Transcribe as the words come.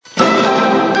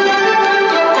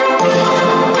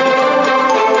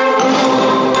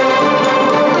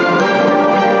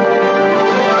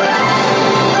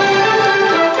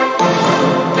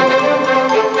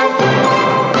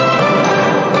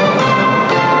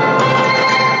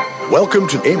Welcome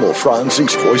to Emil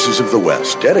Franzing's Voices of the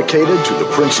West, dedicated to the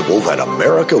principle that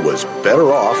America was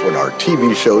better off when our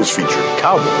TV shows featured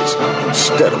cowboys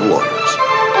instead of lawyers.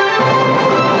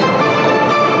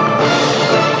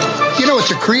 You know,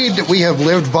 it's a creed that we have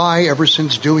lived by ever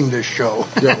since doing this show.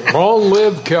 Yeah, long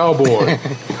live cowboy.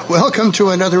 Welcome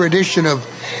to another edition of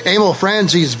Emil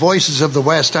Franzi's Voices of the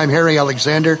West. I'm Harry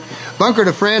Alexander. Bunker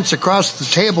de France across the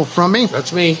table from me.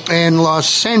 That's me. In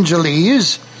Los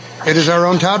Angeles, it is our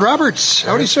own Todd Roberts.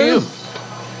 Howdy, sir.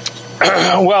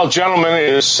 Well, gentlemen, it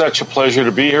is such a pleasure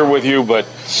to be here with you, but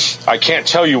I can't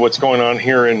tell you what's going on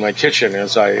here in my kitchen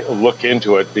as I look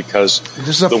into it because this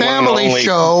is a family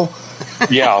show.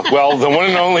 Yeah, well, the one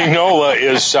and only Nola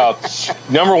is,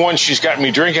 number one, she's got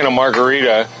me drinking a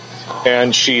margarita,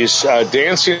 and she's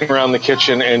dancing around the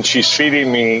kitchen, and she's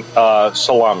feeding me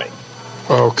salami.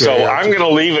 Okay. So I'm going to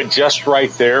leave it just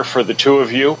right there for the two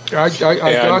of you. I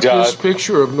got this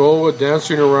picture of Nola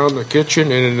dancing around the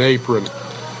kitchen in an apron,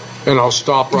 and I'll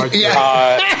stop right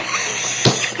there.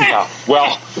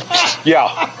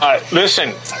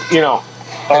 Listen, you know,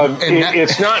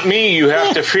 it's not me you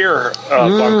have to fear,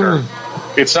 Bunker.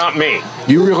 It's not me.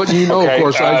 You know, okay, of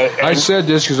course, I said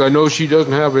this because I know she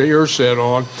doesn't have an ear set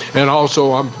on, and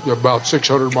also I'm about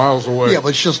 600 miles away. Yeah,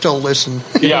 but she'll still listen.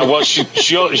 Yeah, well,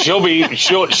 she'll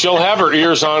have her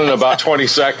ears on in about 20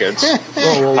 seconds,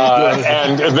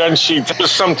 and then she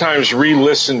does sometimes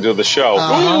re-listen to the show.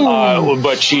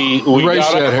 But we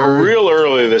got up real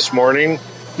early this morning,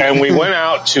 and we went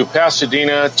out to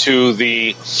Pasadena to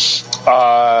the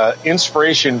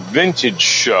Inspiration Vintage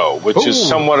Show, which is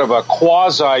somewhat of a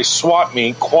quasi swap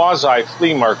meet, quasi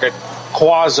flea market,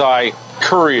 quasi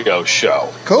curio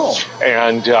show. Cool.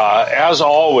 And as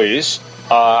always,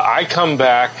 I come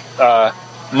back.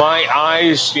 My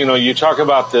eyes, you know, you talk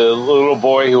about the little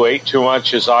boy who ate too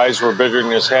much, his eyes were bigger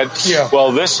than his head. Yeah.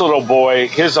 Well, this little boy,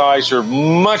 his eyes are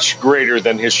much greater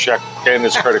than his check and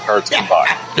his credit cards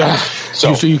combined.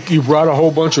 So you brought a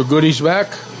whole bunch of goodies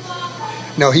back?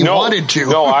 No, he wanted to.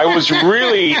 No, I was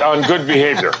really on good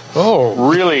behavior.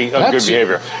 Really on good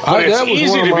behavior. But it's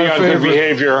easy to be on good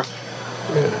behavior.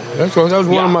 That was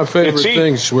one of my favorite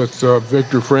things with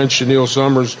Victor French and Neil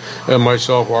Summers and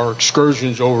myself, our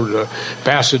excursions over to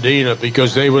Pasadena,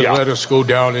 because they would let us go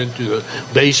down into the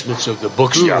basements of the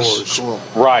bookstores. Yes. Cool.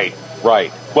 Right.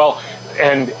 Well,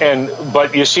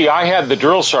 but you see, I had the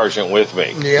drill sergeant with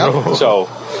me. Yeah. So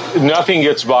nothing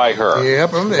gets by her.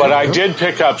 Yep. But I did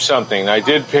pick up something. I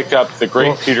did pick up the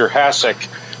great Peter Hasek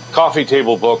coffee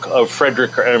table book of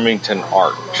Frederick Remington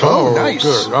art. Oh, nice.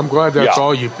 Good. I'm glad that's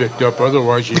all you picked up.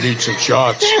 Otherwise, you need some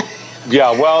shots.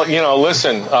 Yeah, well, you know,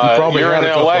 listen, you're in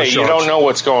L.A., you don't know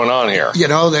what's going on here. You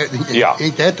know,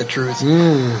 ain't that the truth?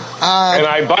 And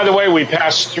by the way, we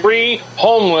passed 3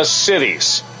 homeless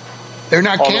cities. They're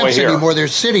not camps anymore. They're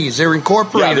cities. They're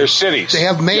incorporated. Yeah, they're cities. They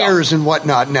have mayors and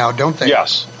whatnot now, don't they?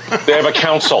 Yes. They have a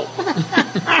council.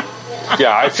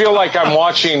 Yeah, I feel like I'm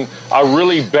watching a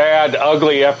really bad,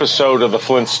 ugly episode of the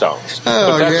Flintstones.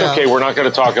 But that's okay. We're not going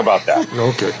to talk about that.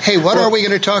 Okay. Hey, what are we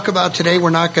going to talk about today? We're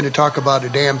not going to talk about a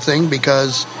damn thing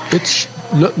because it's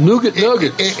nougat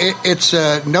nuggets. It's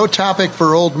no topic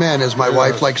for old men, as my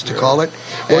wife likes to call it.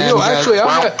 Well, actually,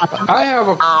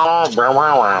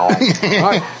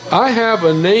 I have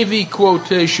a Navy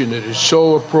quotation that is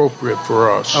so appropriate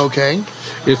for us. Okay.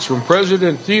 It's from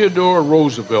President Theodore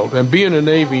Roosevelt, and being a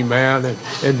Navy man,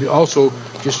 and also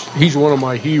he's one of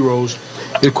my heroes.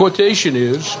 The quotation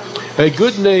is, "A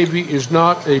good Navy is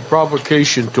not a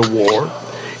provocation to war.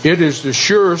 It is the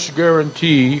surest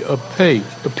guarantee of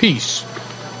peace."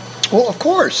 Well, of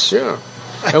course. Yeah.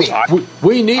 I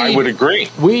would agree.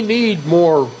 We need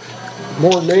more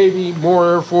Navy, more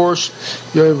Air Force,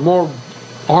 more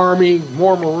Army,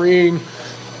 more Marine,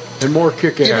 and more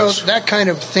kick-ass. You know, that kind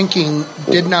of thinking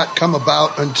did not come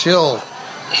about until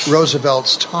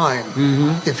Roosevelt's time.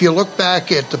 Mm-hmm. If you look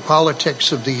back at the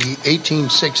politics of the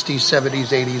 1860s,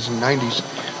 70s, 80s, and 90s,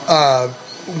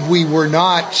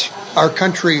 our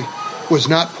country was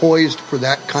not poised for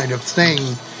that kind of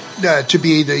thing, to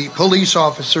be the police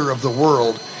officer of the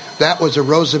world. That was a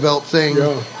Roosevelt thing,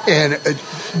 and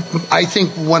I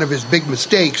think one of his big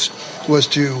mistakes was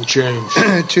to change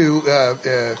to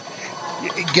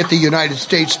get the United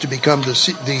States to become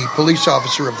the police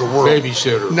officer of the world.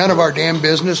 Babysitter. None of our damn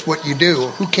business what you do.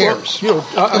 Who cares? Well,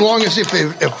 as long as if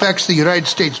it affects the United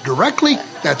States directly,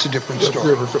 that's a different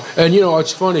story. And you know,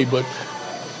 it's funny,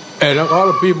 and a lot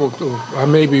of people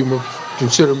maybe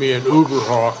consider me an uber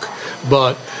hawk,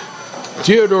 but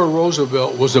Theodore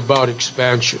Roosevelt was about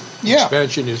expansion,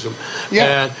 expansionism,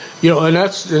 and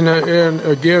and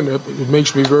again, it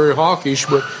makes me very hawkish.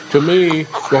 But to me,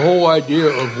 the whole idea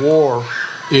of war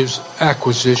is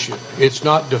acquisition. It's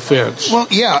not defense. Well,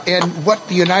 yeah, and what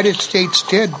the United States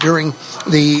did during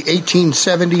the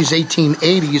 1870s,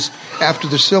 1880s, after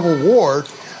the Civil War,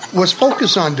 was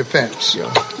focus on defense.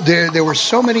 Yeah. There were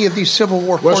so many of these Civil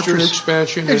War Western fortresses.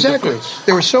 expansion. Exactly. And defense.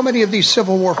 There were so many of these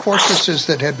Civil War fortresses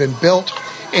that had been built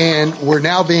and were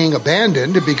now being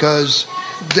abandoned because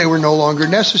they were no longer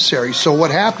necessary. So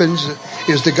what happens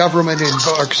is the government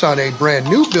embarks on a brand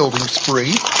new building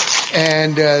spree,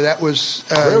 and that was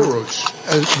railroads.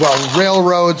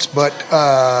 Railroads, but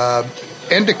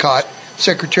Endicott,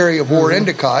 Secretary of War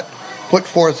Endicott, put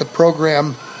forth a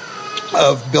program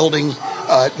of building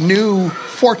new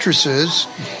fortresses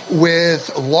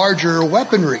with larger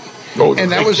weaponry.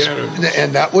 And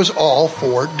that was all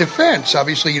for defense.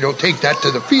 Obviously, you don't take that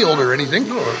to the field or anything,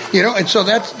 and so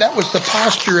that was the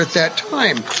posture at that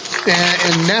time.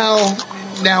 And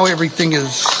now everything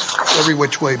is every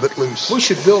which way but loose. We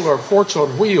should build our forts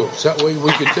on wheels. That way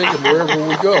we can take them wherever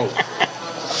we go.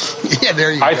 Yeah,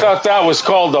 there you go. I thought that was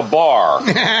called a bar.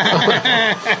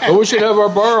 Well, we should have our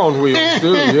bar on wheels,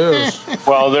 too, yes.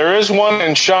 Well, there is one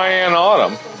in Cheyenne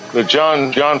Autumn that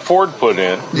John Ford put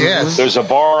in. Yes. There's a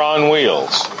bar on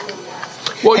wheels.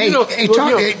 Well,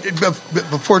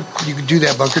 before you do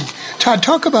that, Bunker, Todd,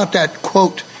 talk about that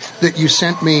quote that you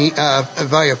sent me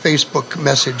via Facebook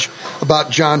message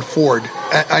about John Ford.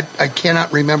 I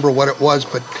cannot remember what it was,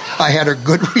 but I had a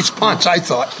good response, I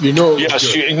thought.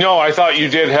 Yes, I thought you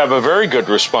did have a very good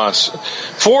response.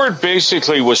 Ford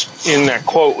basically was, in that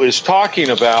quote, was talking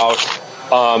about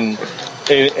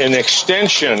an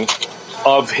extension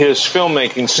of his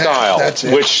filmmaking style,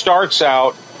 which starts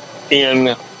out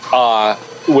in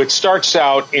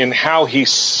how he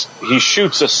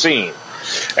shoots a scene.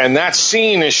 And that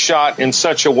scene is shot in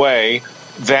such a way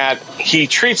that he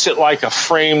treats it like a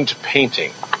framed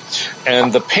painting.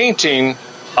 And the painting,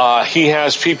 he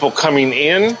has people coming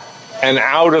in and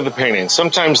out of the painting.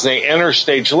 Sometimes they enter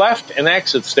stage left and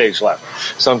exit stage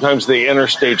left. Sometimes they enter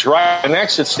stage right and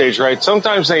exit stage right.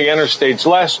 Sometimes they enter stage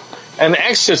left and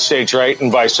exit stage right,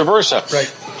 and vice versa.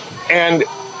 Right. And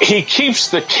he keeps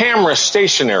the camera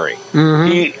stationary.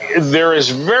 There is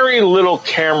very little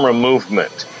camera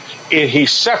movement. He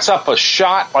sets up a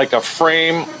shot like a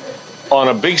frame on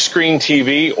a big screen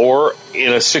TV or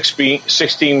in a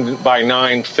 16 by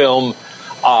 9 film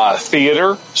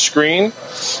theater screen,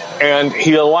 and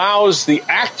he allows the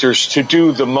actors to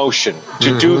do the motion,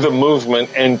 to do the movement,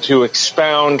 and to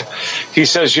expound. He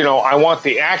says, I want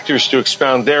the actors to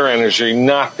expound their energy,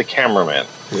 not the cameraman.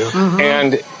 Yeah.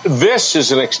 And this is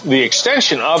the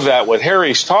extension of that. What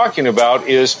Harry's talking about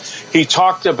is he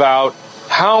talked about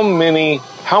how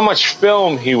much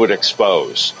film he would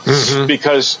expose,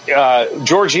 because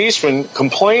George Eastman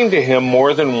complained to him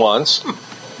more than once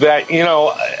that,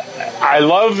 I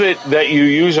love it that you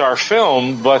use our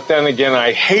film, but then again,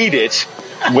 I hate it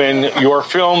when your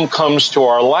film comes to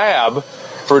our lab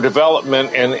for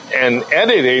development and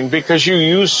editing because you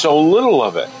use so little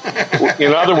of it.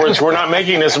 In other words, we're not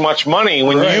making as much money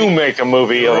when you make a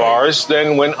movie of ours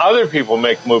than when other people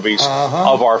make movies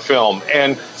of our film.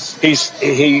 And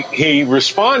he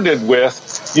responded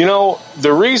with,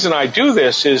 the reason I do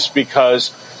this is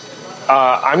because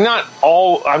I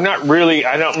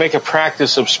don't make a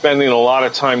practice of spending a lot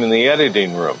of time in the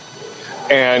editing room.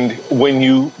 And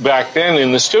back then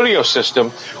in the studio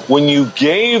system, when you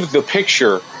gave the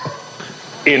picture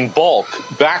in bulk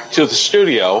back to the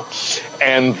studio,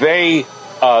 and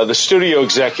the studio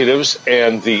executives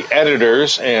and the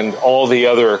editors and all the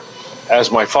other,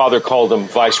 as my father called them,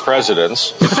 vice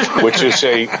presidents, which is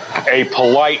a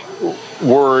polite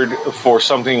word for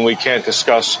something we can't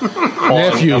discuss on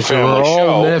nephews, a family show.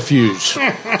 All nephews.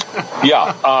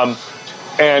 Yeah.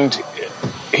 And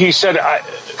he said,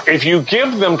 if you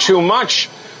give them too much,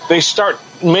 they start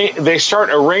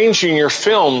arranging your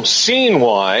film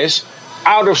scene-wise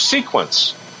out of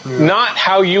sequence, not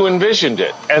how you envisioned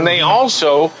it. And they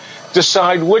also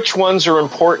decide which ones are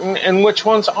important and which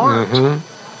ones aren't.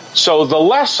 So the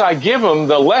less I give them,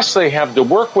 the less they have to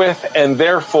work with, and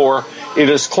therefore it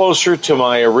is closer to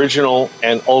my original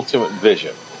and ultimate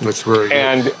vision. That's very good.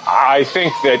 And I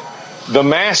think that the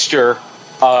master,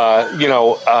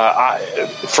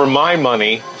 for my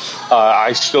money,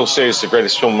 I still say is the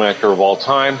greatest filmmaker of all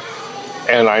time.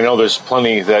 And I know there's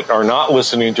plenty that are not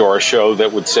listening to our show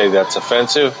that would say that's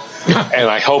offensive. And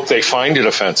I hope they find it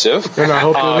offensive. And I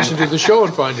hope they listen to the show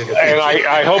and find it offensive. And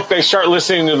I hope they start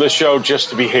listening to the show just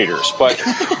to be haters. But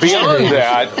beyond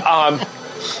that,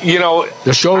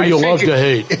 the show you love to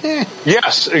hate.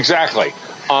 Yes, exactly.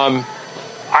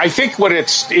 I think what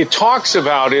it talks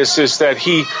about is that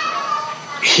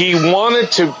he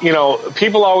wanted to,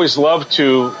 people always love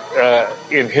to,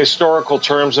 in historical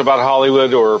terms about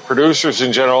Hollywood, or producers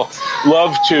in general,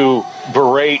 love to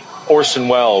berate Orson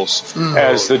Welles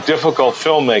as the difficult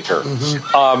filmmaker.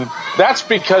 That's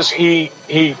because he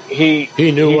did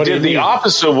the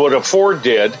opposite of what a Ford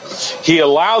did. He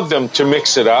allowed them to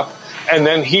mix it up, and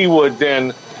then he would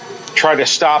then try to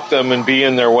stop them and be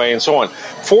in their way and so on.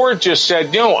 Ford just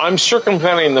said, no, I'm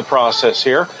circumventing the process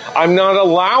here. I'm not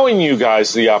allowing you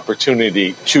guys the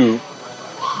opportunity to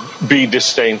be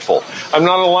disdainful. I'm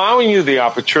not allowing you the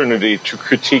opportunity to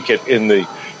critique it in the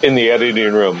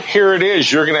editing room. Here it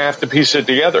is. You're going to have to piece it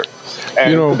together.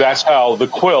 And that's how The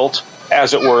Quilt,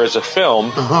 as it were, as a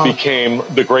film, became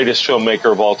the greatest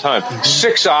filmmaker of all time.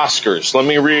 6 Oscars. Let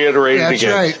me reiterate it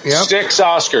again. Right. Yep. 6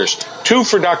 Oscars. 2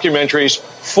 for documentaries,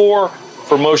 4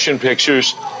 for motion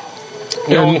pictures.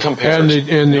 No one compares.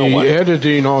 And the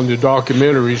editing on the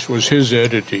documentaries was his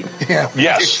editing. Yeah.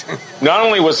 Yes. Not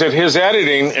only was it his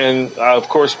editing, and of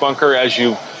course, Bunker, as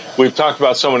we've talked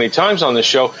about so many times on the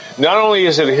show, not only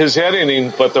is it his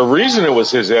editing, but the reason it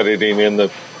was his editing in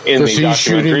the documentaries,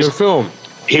 shooting the film.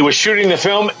 He was shooting the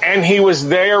film, and he was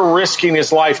there risking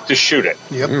his life to shoot it.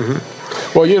 Yep.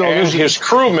 Well, and his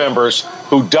crew members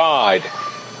who died,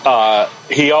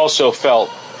 he also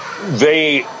felt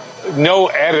no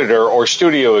editor or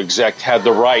studio exec had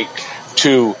the right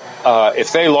to,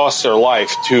 if they lost their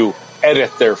life, to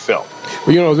edit their film.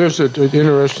 Well, there's an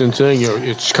interesting thing.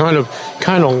 It's kind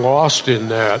of lost in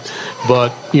that,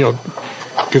 but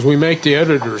because we make the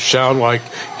editors sound like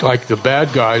the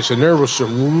bad guys, and there were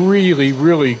some really,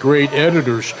 really great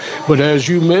editors. But as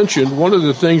you mentioned, one of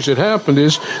the things that happened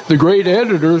is the great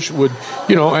editors would,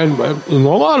 and a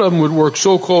lot of them would work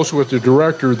so close with the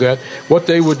director that what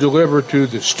they would deliver to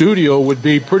the studio would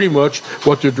be pretty much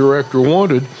what the director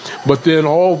wanted. But then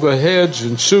all the heads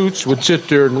and suits would sit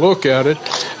there and look at it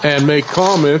and make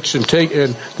comments and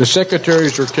the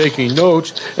secretaries are taking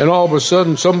notes, and all of a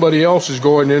sudden somebody else is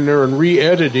going in there and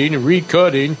re-editing and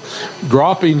recutting,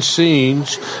 dropping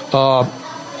scenes,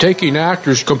 taking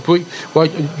actors complete,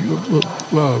 like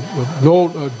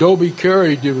Dobie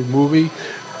Carey did a movie,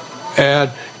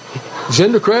 and he's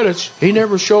in the credits. He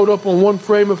never showed up on one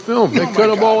frame of film. They cut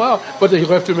him all out, but they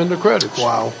left him in the credits.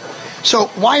 Wow. So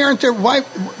why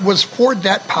was Ford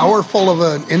that powerful of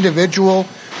an individual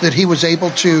that he was able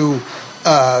to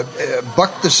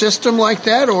buck the system like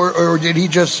that, or did he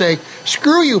just say,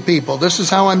 "Screw you people, this is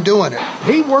how I'm doing it"?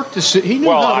 He worked he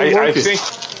knew how to work it. I think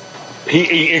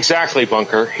he exactly,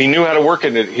 Bunker. He knew how to work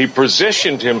it. He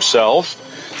positioned himself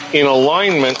in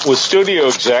alignment with studio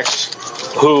execs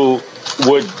who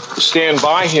would stand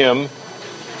by him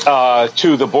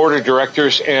to the board of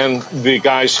directors and the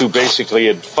guys who basically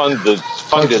had funded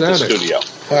the studio.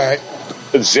 All right.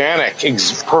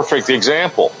 Zanuck, perfect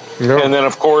example. Yep. And then,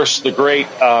 of course, his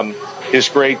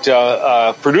great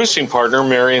producing partner,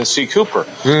 Marion C. Cooper,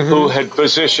 who had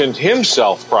positioned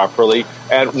himself properly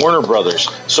at Warner Brothers,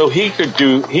 so he could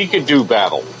do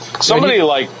battle. Somebody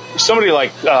like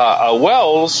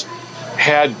Welles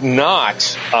had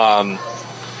not.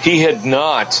 He had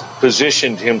not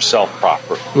positioned himself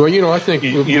properly. Well, I think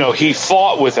he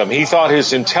fought with them. He thought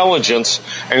his intelligence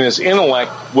and his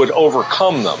intellect would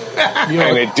overcome them,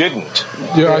 and it didn't.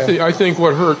 Yeah, I think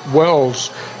what hurt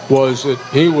Welles was that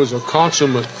he was a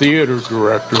consummate theater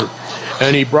director,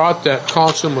 and he brought that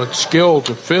consummate skill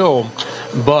to film.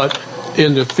 But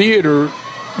in the theater,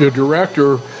 the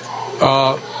director,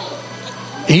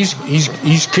 he's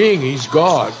king, he's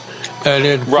God. And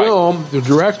in film, the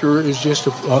director is just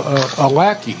a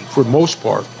lackey for most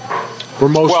part. For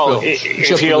most films.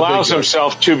 If he allows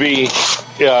himself to be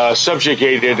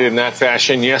subjugated in that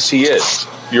fashion, yes, he is.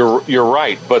 You're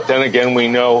right. But then again, we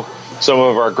know some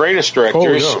of our greatest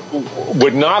directors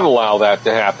would not allow that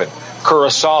to happen.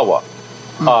 Kurosawa,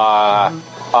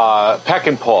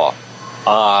 Peckinpah,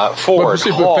 Ford.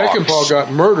 But Peckinpah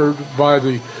got murdered by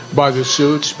the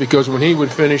suits because when he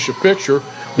would finish a picture,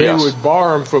 they would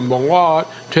bar him from the lot,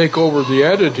 take over the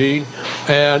editing,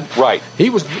 and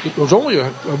it was only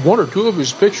one or two of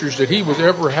his pictures that he was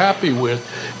ever happy with,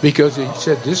 because he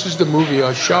said, "This is the movie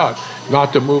I shot,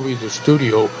 not the movie the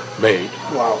studio made."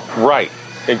 Wow. Right.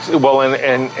 Well,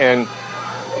 and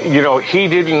he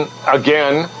didn't.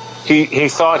 Again, he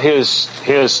thought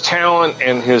his talent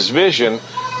and his vision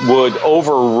would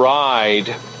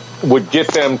get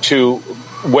them to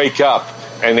wake up,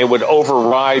 and it would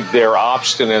override their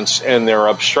obstinance and their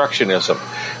obstructionism.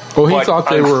 Well, he thought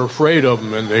they were afraid of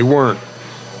him, and they weren't.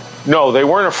 No, they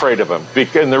weren't afraid of him.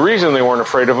 And the reason they weren't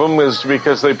afraid of him is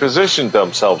because they positioned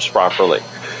themselves properly.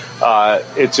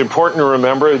 It's important to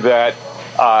remember that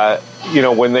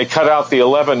when they cut out the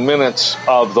 11 minutes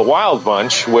of The Wild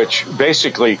Bunch, which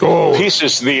basically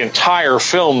pieces the entire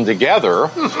film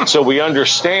together, so we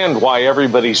understand why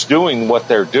everybody's doing what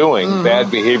they're doing,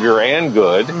 bad behavior and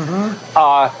good.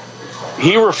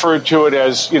 He referred to it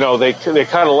as, they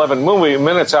cut 11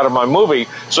 minutes out of my movie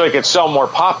so they could sell more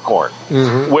popcorn,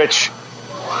 which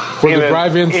for the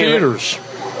drive-in theaters.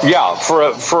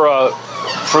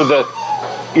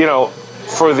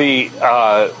 For the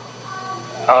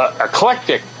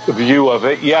eclectic view of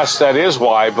it, yes, that is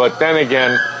why. But then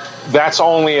again, that's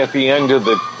only at the end of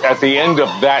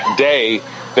that day.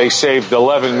 They saved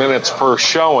 11 minutes per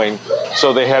showing,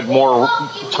 so they had more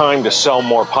time to sell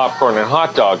more popcorn and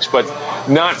hot dogs, but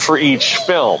not for each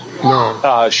film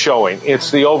showing. It's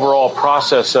the overall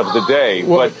process of the day.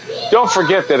 But don't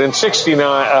forget that in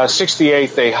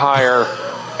 68, they hire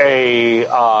a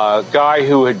guy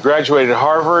who had graduated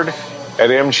Harvard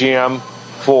at MGM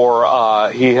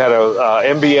he had a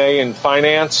MBA in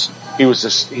finance. He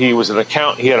was an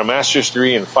accountant. He had a master's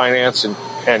degree in finance and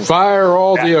fire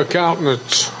all the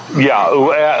accountants. Yeah,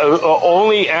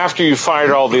 only after you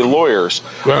fired all the lawyers.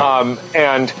 Wow.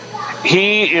 And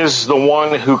he is the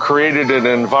one who created an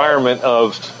environment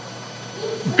of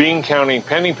bean counting,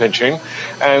 penny pinching,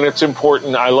 and it's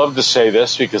important. I love to say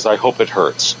this because I hope it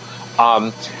hurts.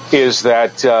 Is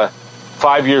that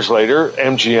 5 years later,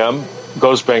 MGM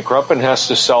goes bankrupt and has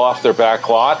to sell off their back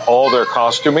lot, all their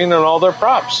costuming, and all their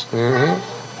props. And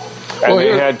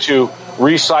they had to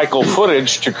recycle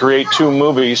footage to create 2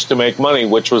 movies to make money,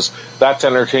 which was That's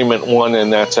Entertainment 1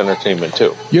 and That's Entertainment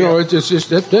 2. It's just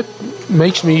that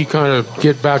makes me kind of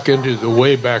get back into the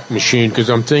Wayback Machine, because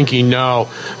I'm thinking now,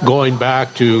 going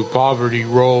back to Poverty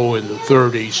Row in the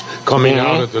 30s, coming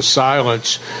out of the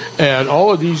silence, and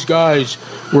all of these guys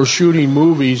were shooting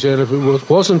movies, and if it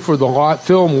wasn't for the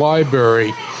film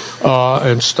library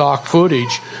and stock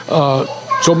footage,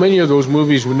 so many of those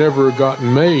movies would never have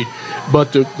gotten made.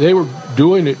 But they were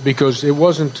doing it because it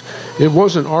wasn't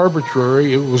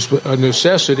arbitrary. It was a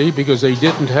necessity because they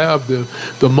didn't have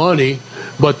the money,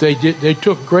 but they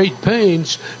took great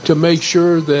pains to make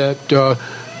sure that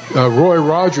Roy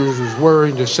Rogers was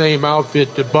wearing the same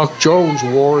outfit that Buck Jones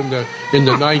wore in the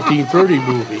 1930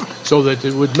 movie, so that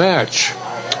it would match.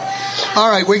 All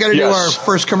right, we got to do our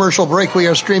first commercial break. We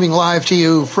are streaming live to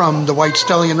you from the White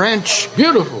Stallion Ranch.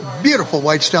 Beautiful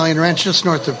White Stallion Ranch, just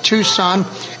north of Tucson.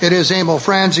 It is Emil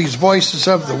Franzi's Voices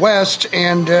of the West,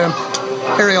 and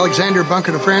Harry Alexander,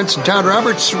 Bunker de France, and Todd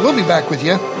Roberts. We'll be back with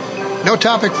you. No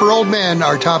topic for old men.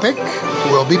 Our topic.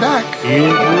 We'll be back.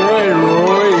 You're right,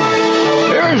 Roy.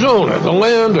 Arizona, the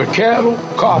land of cattle,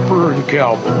 copper, and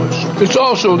cowboys. It's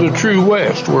also the true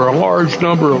West, where a large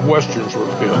number of Westerns were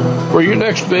filmed. For your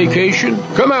next vacation,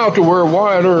 come out to where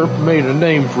Wyatt Earp made a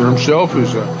name for himself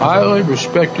as a highly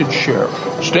respected sheriff.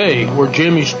 Stay where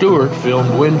Jimmy Stewart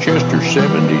filmed Winchester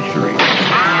 73.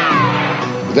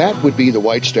 That would be the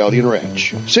White Stallion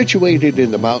Ranch. Situated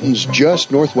in the mountains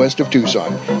just northwest of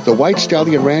Tucson, the White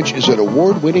Stallion Ranch is an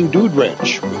award-winning dude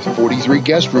ranch with 43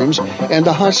 guest rooms and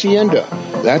the Hacienda.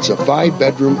 That's a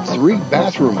 5-bedroom,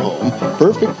 3-bathroom home,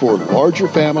 perfect for larger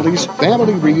families,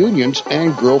 family reunions,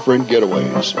 and girlfriend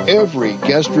getaways. Every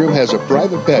guest room has a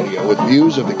private patio with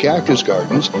views of the cactus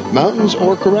gardens, mountains,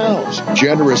 or corrals.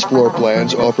 Generous floor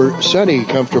plans offer sunny,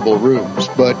 comfortable rooms,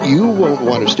 but you won't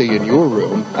want to stay in your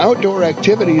room. Outdoor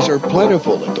activities are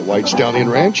plentiful at the White Stallion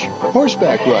Ranch.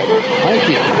 Horseback riding,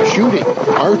 hiking, shooting,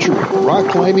 archery, rock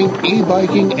climbing,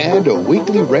 e-biking, and a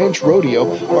weekly ranch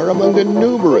rodeo are among the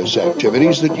numerous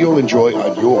activities that you'll enjoy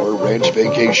on your ranch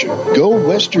vacation. Go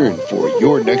Western for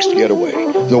your next getaway.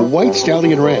 The White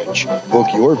Stallion Ranch. Book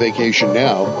your vacation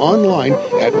now online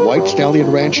at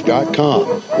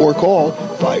whitestallionranch.com or call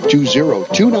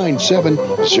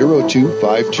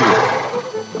 520-297-0252.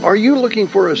 Are you looking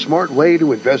for a smart way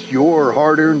to invest your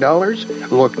hard-earned dollars?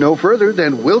 Look no further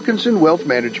than Wilkinson Wealth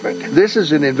Management. This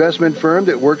is an investment firm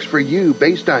that works for you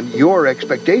based on your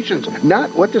expectations,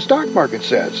 not what the stock market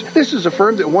says. This is a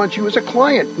firm that wants you as a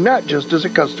client, not just as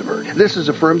a customer. This is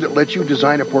a firm that lets you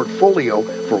design a portfolio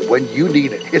for when you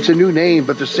need it. It's a new name,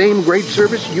 but the same great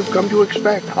service you've come to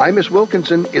expect. Miss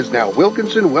Wilkinson is now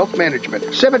Wilkinson Wealth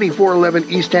Management, 7411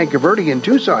 East Tanque Verde in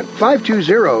Tucson,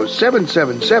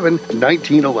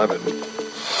 520-777-1911.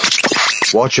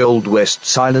 Watch Old West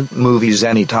silent movies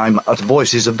anytime at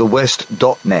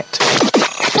voicesofthewest.net.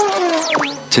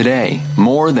 Today,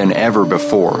 more than ever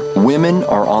before, women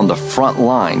are on the front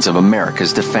lines of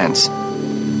America's defense.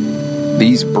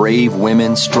 These brave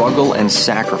women struggle and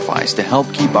sacrifice to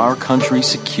help keep our country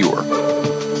secure.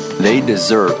 They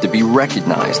deserve to be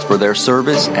recognized for their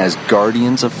service as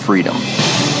guardians of freedom.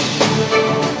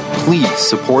 Please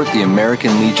support the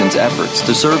American Legion's efforts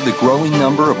to serve the growing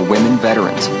number of women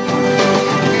veterans.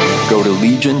 Go to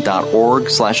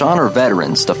legion.org/honor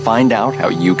veterans to find out how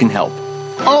you can help.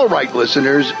 All right,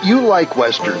 listeners, you like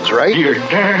Westerns, right? You're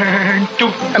darn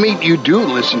tootin'. I mean, you do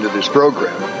listen to this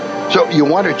program. So you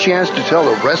want a chance to tell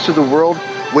the rest of the world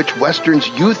which Westerns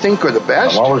you think are the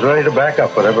best? I'm always ready to back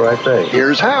up whatever I say.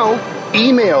 Here's how.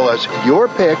 Email us your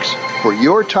picks for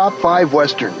your top 5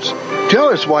 Westerns. Tell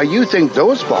us why you think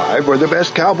those 5 are the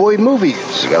best cowboy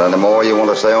movies. You got any more you want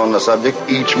to say on the subject?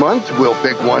 Each month, we'll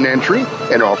pick one entry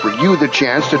and offer you the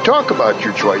chance to talk about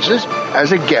your choices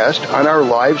as a guest on our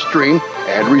live stream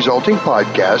and resulting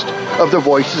podcast of the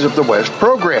Voices of the West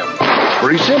program.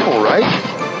 Pretty simple, right?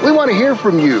 We want to hear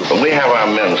from you. We have our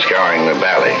men scouring the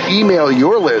valley. Email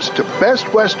your list to Best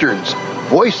Westerns,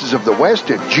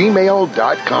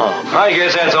 voicesofthewest@gmail.com. I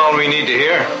guess that's all we need to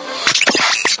hear.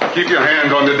 Keep your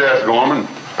hands on the desk, Gorman.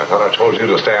 I thought I told you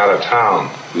to stay out of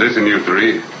town. Listen, you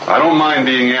three. I don't mind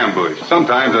being ambushed.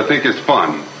 Sometimes I think it's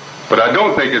fun. But I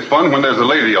don't think it's fun when there's a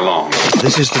lady along.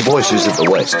 This is the Voices of the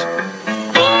West.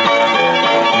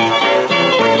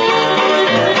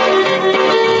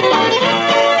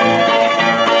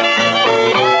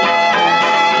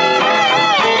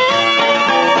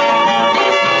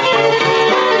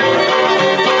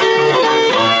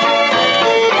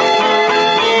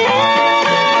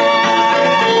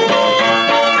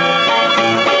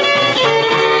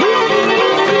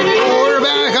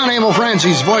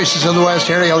 These Voices of the West.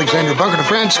 Harry Alexander Bunker to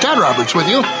Friends. Todd Roberts with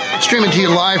you. Streaming to you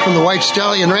live from the White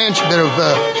Stallion Ranch. A bit of,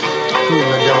 who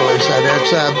the devil is that?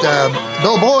 It's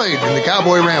Bill Boyd and the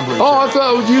Cowboy Ramblers. Oh, I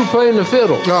thought it was you playing the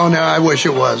fiddle. Oh, no, I wish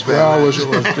it was, man. Yeah, I wish it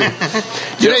was,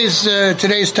 too.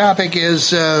 Today's topic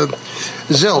is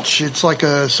zilch. It's like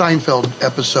a Seinfeld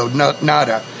episode,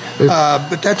 nada.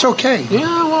 But that's okay.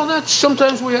 Yeah, well, that's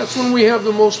when we have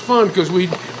the most fun because we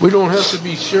don't have to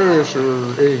be serious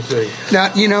or anything.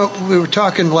 Now, we were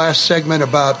talking last segment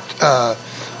about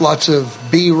lots of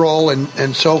B-roll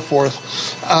and so forth.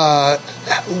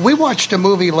 We watched a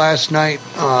movie last night,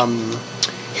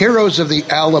 Heroes of the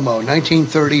Alamo,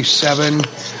 1937.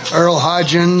 Earl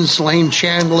Hodgins, Lane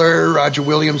Chandler, Roger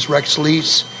Williams, Rex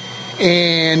Lees.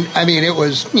 And, I mean, it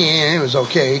was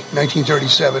okay,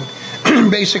 1937.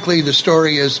 Basically, the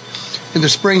story is, in the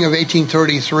spring of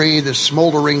 1833, the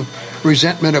smoldering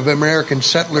resentment of American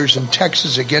settlers in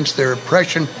Texas against their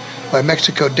oppression by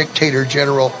Mexico dictator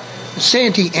General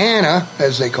Santa Anna,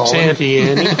 as they call him,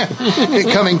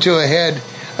 coming to a head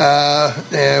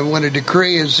when a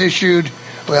decree is issued.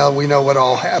 Well, we know what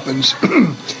all happens.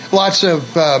 Lots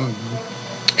of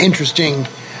interesting.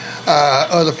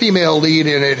 The female lead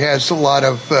in it has a lot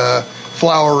of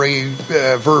flowery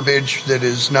verbiage that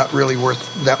is not really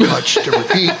worth that much to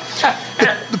repeat.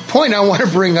 The point I want to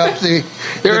bring up,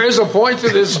 there is a point to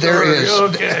this story. There is.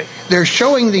 Okay. They're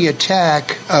showing the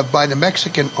attack by the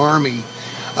Mexican army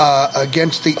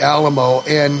against the Alamo,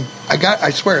 and I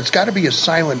swear it's got to be a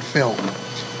silent film,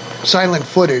 silent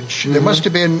footage. Mm-hmm. There must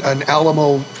have been an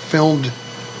Alamo filmed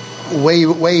way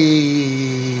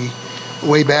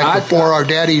back before our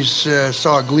daddies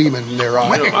saw a gleam in their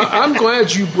eye. I'm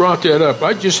glad you brought that up.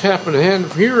 I just happen to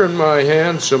have here in my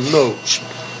hand some notes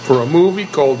for a movie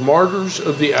called Martyrs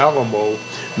of the Alamo,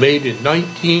 made in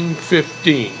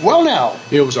 1915. Well, now.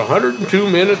 It was 102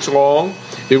 minutes long.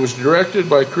 It was directed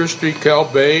by Christy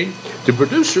Calbane. The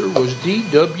producer was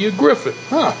D.W. Griffith.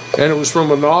 Huh. And it was from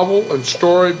a novel and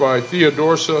story by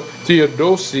Theodosia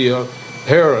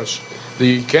Harris.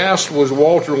 The cast was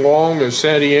Walter Long as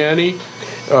Santa Annie,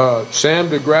 Sam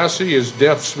DeGrassi as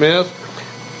Deaf Smith,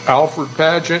 Alfred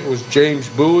Pageant was James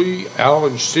Bowie,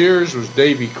 Alan Sears was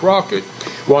Davy Crockett,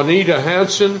 Juanita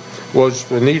Hansen,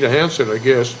 I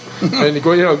guess. And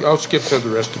I'll skip to the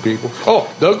rest of the people. Oh,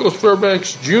 Douglas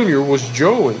Fairbanks Jr. was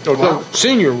Joe,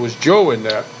 Senior was Joe in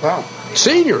that. Wow.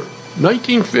 Senior,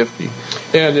 1950.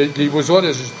 And it was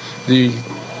the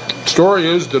story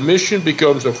is the mission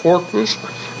becomes a fortress,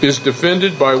 is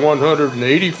defended by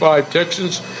 185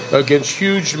 Texans against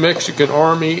huge Mexican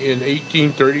army in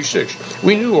 1836.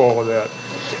 We knew all of that.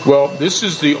 Well, this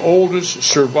is the oldest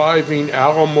surviving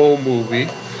Alamo movie.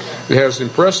 It has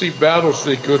impressive battle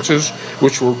sequences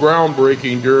which were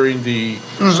groundbreaking during the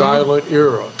silent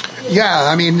era. Yeah,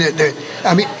 I mean,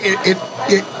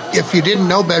 if you didn't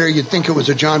know better, you'd think it was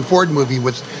a John Ford movie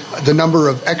with the number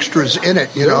of extras in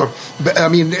it, you know. But, I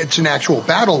mean, it's an actual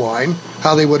battle line,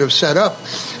 how they would have set up.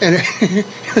 And it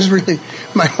was really,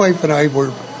 my wife and I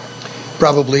were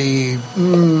probably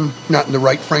not in the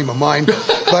right frame of mind,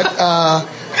 but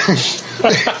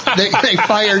they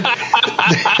fired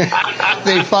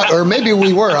or maybe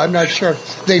we were, I'm not sure.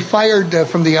 They fired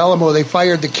from the Alamo, they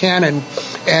fired the cannon,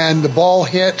 and the ball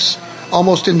hits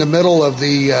almost in the middle of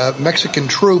the Mexican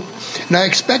troop, and I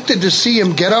expected to see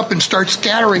him get up and start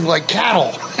scattering like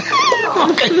cattle.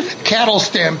 Cattle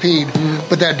stampede,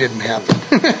 but that didn't happen.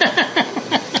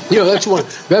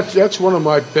 That's one of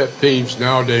my pet peeves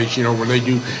nowadays. When they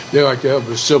like to have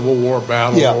a Civil War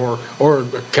battle or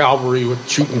the cavalry with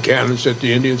shooting cannons at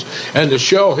the Indians, and the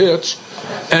shell hits,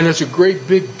 and it's a great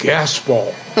big gas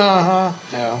ball.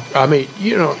 Yeah. I mean,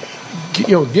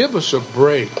 give us a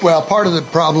break. Well, part of the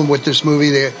problem with this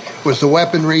movie was the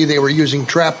weaponry. They were using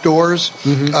trapdoors.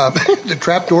 Mm-hmm. The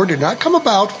trapdoor did not come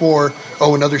about for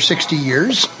another 60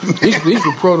 years. These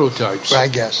were prototypes, I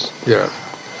guess. Yeah.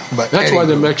 But that's why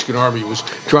the Mexican army was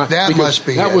trying. That must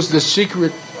be that was the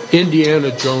secret Indiana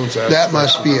Jones aspect. That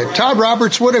must be it. Todd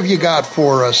Roberts, what have you got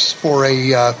for us for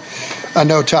a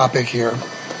no topic here?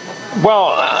 Well,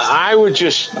 I would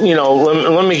just,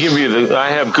 let me give you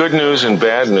I have good news and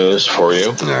bad news for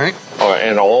you. All right.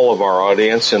 And all of our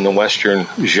audience and the Western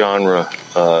genre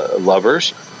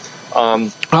lovers.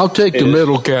 I'll take the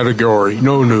middle category,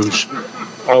 no news.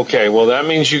 Okay, well, that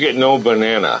means you get no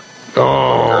banana.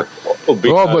 But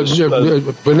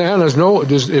bananas,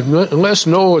 unless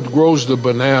Noah grows the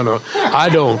banana, I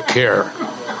don't care.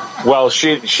 Well,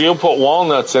 she'll put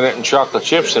walnuts in it and chocolate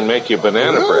chips and make you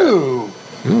banana bread.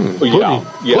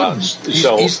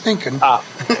 So he's thinking.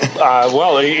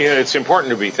 Well, it's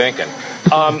important to be thinking.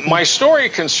 My story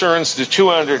concerns the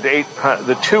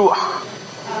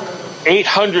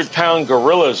 800-pound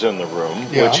gorillas in the room,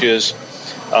 which is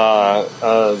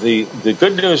the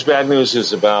good news. Bad news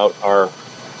is about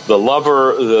the love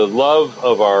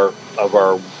of our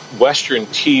Western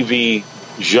TV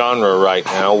genre right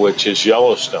now, which is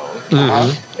Yellowstone,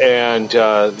 and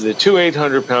the two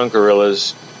 800-pound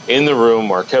gorillas in the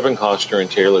room are Kevin Costner and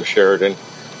Taylor Sheridan,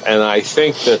 and I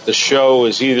think that the show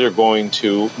is either going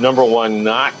to, number one,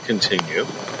 not continue.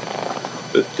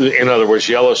 In other words,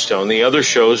 Yellowstone. The other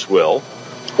shows will,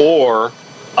 or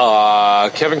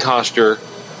Kevin Costner,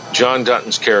 John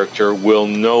Dutton's character, will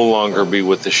no longer be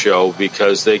with the show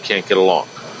because they can't get along.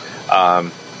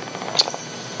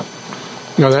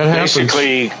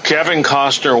 Basically, Kevin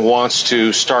Costner wants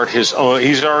to start his own.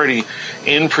 He's already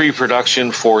in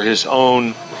pre-production for his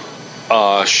own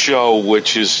show,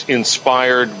 which is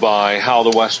inspired by How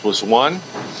the West Was Won,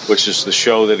 which is the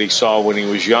show that he saw when he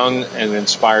was young and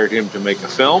inspired him to make a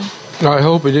film. I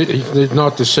hope it's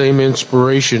not the same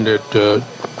inspiration that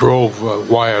drove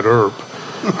Wyatt Earp.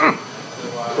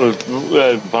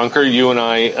 Bunker, you and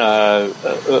I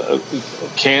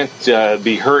can't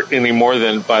be hurt any more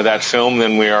by that film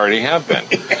than we already have been.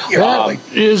 But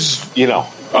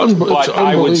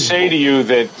I would say to you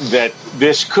that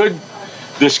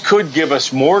this could give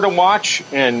us more to watch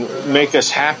and make us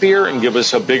happier and give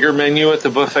us a bigger menu at the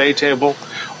buffet table,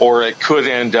 or it could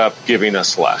end up giving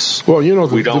us less. Well,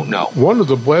 we don't know. One of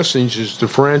the blessings is the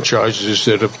franchises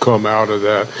that have come out of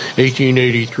that.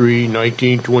 1883,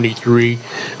 1923,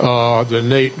 the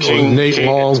Nate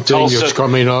Long thing that's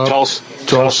coming up.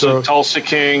 Tulsa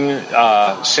King,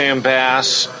 Sam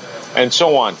Bass, and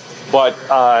so on. But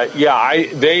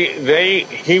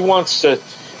he wants to.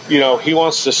 He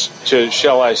wants to,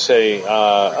 shall I say,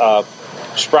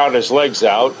 sprout his legs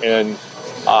out, and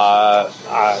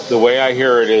the way I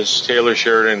hear it is Taylor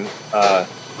Sheridan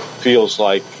feels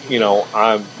like,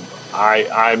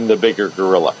 I'm the bigger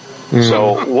gorilla. Mm.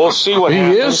 So we'll see what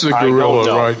happens. He is the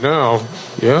gorilla right now.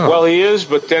 Yeah. Well, he is,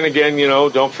 but then again,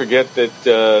 don't forget that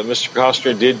Mr.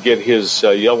 Costner did get his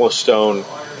Yellowstone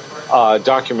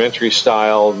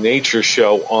documentary-style nature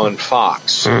show on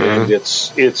Fox, and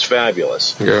it's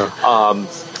fabulous. Yeah.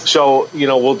 So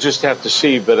we'll just have to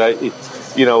see, but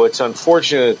it's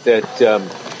unfortunate that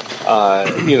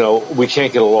we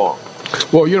can't get along.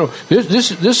 Well,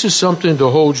 this is something to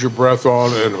hold your breath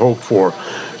on and hope for.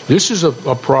 This is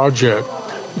a project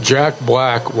Jack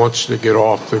Black wants to get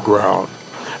off the ground,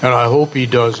 and I hope he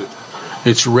does it.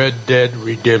 It's Red Dead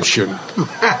Redemption.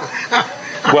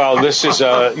 Well, this is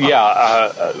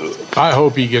I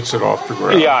hope he gets it off the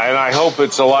ground. Yeah, and I hope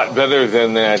it's a lot better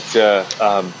than that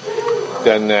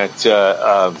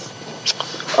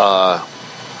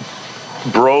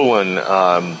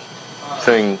Brolin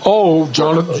thing. Oh,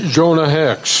 Jonah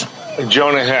Hex.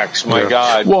 Jonah Hex, my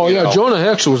God. Well, Jonah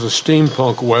Hex was a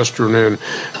steampunk western, and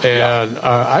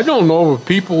I don't know if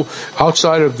people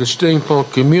outside of the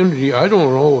steampunk community, I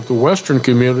don't know if the western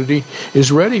community is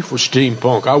ready for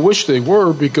steampunk. I wish they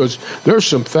were, because there's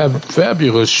some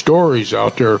fabulous stories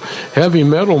out there. Heavy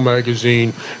Metal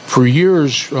magazine for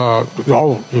years,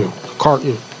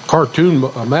 cartoon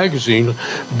magazine,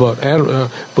 but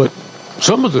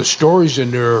some of the stories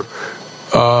in there,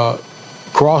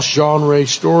 cross-genre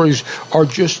stories, are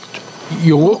just,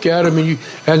 you look at them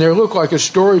and they look like a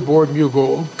storyboard, and you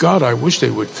go, oh God, I wish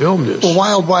they would film this. Well,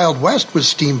 Wild Wild West was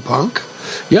steampunk.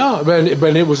 Yeah,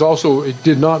 but it was also, it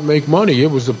did not make money.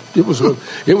 It was a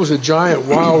giant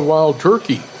wild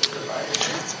turkey.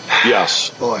 Yes.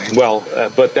 Boy. Well,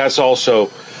 but that's also,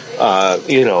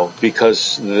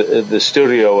 because the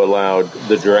studio allowed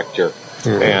the director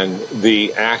and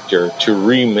the actor to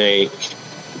remake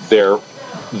the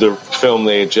film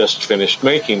they had just finished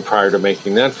making prior to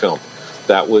making that film.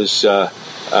 That was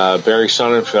Barry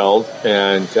Sonnenfeld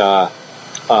and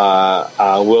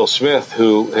Will Smith,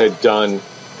 who had done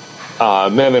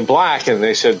Men in Black, and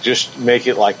they said, just make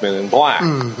it like Men in Black.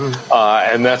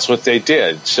 And that's what they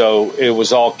did. So it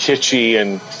was all kitschy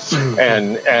and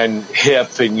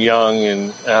hip and young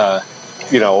and,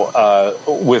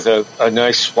 with a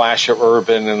nice splash of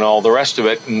urban and all the rest of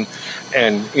it.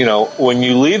 And when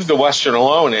you leave the Western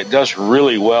alone, it does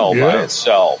really well by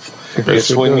itself.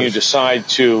 It's when you decide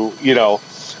to,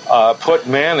 put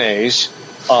mayonnaise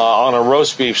on a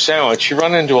roast beef sandwich, you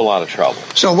run into a lot of trouble.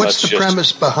 So what's the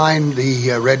premise behind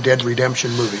the Red Dead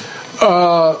Redemption movie?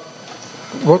 I'm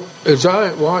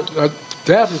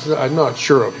not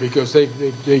sure of, because they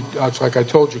like I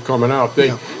told you coming out,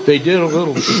 they did a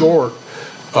little short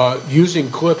using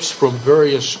clips from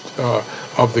various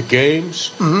of the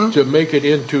games to make it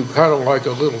into kind of like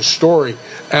a little story,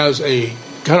 as a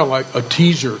kind of like a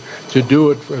teaser, to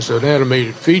do it as an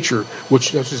animated feature,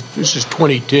 which this is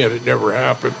 2010. It never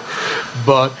happened.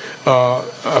 But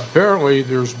apparently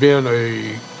there's been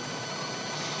a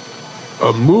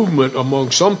movement among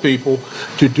some people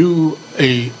to do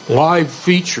a live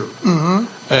feature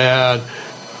and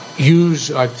use,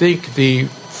 I think, the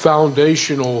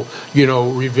foundational,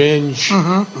 revenge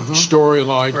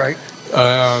storyline,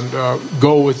 and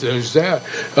go with it as that.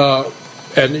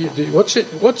 And what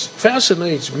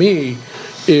fascinates me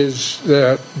is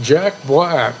that Jack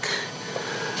Black,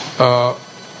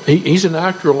 he's an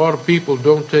actor a lot of people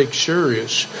don't take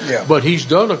serious. Yeah. But he's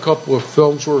done a couple of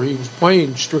films where he was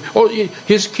playing.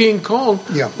 His King Kong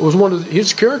was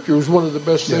his character was one of the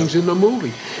best things in the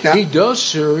movie. Now, he does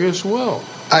serious well.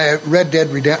 I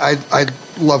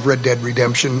love Red Dead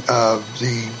Redemption.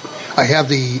 I have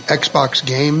the Xbox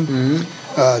game.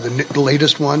 The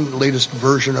latest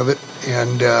version of it,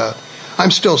 and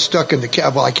I'm still stuck in the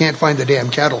I can't find the damn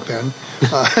cattle pen,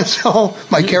 so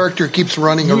my character keeps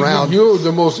running around. You're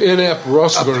the most inept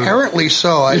rustler. Apparently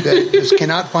so. I just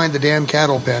cannot find the damn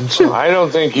cattle pen. So I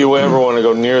don't think you ever want to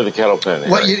go near the cattle pen.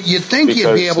 Well, you'd think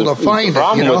you'd be able to find it. The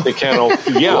problem with the kennel,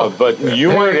 but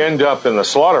you might end up in the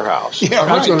slaughterhouse. Yeah,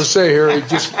 I was going to say, Harry,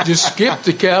 just skip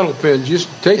the cattle pen. Just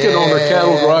take it on a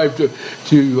cattle drive to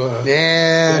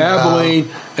Abilene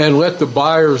and let the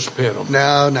buyers pin them.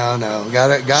 No.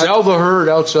 Got sell the herd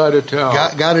outside of town.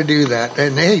 Got to do that.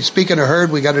 And hey, speaking of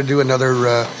herd, we got to do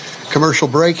another commercial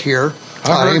break here.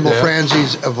 Abel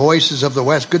Franzi's Voices of the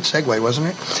West. Good segue, wasn't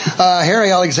it?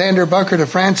 Harry Alexander Bunker to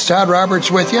France. Todd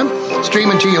Roberts with you.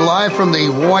 Streaming to you live from the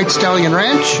White Stallion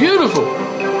Ranch. Beautiful.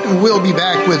 And we'll be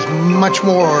back with much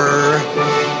more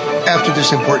after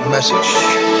this important message.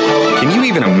 Can you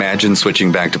even imagine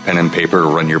switching back to pen and paper to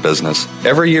run your business?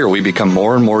 Every year we become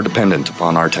more and more dependent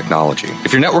upon our technology.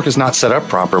 If your network is not set up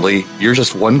properly, you're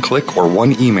just one click or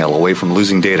one email away from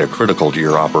losing data critical to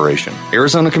your operation.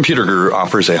 Arizona Computer Guru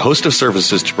offers a host of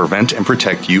services to prevent and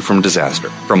protect you from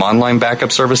disaster. From online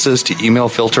backup services to email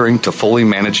filtering to fully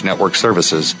managed network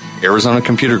services, Arizona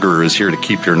Computer Guru is here to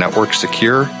keep your network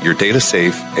secure, your data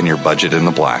safe, and your budget in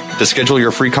the black. To schedule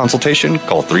your free consultation,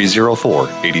 call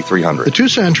 304-8300. The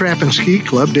Tucson Trap and Ski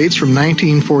Club dates from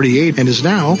 1948 and is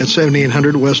now at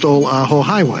 7800 West Old Ajo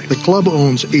Highway. The club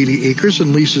owns 80 acres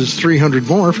and leases 300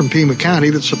 more from Pima County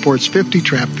that supports 50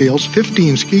 trap fields,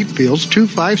 15 skeet fields, 2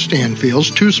 5-stand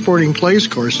fields, 2 sporting plays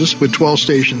courses with 12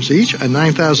 stations each, a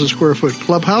 9,000 square foot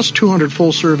clubhouse, 200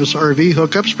 full-service RV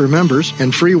hookups for members,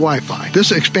 and free Wi-Fi.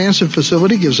 This expansive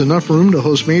facility gives enough room to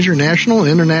host major national and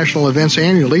international events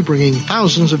annually, bringing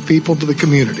thousands of people to the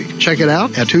community. Check it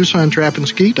out at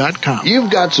TucsonTrapandSki.com. You've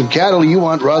got some cattle you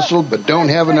want rustled, but don't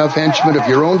have enough henchmen of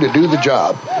your own to do the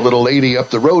job. Little lady up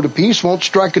the road a piece won't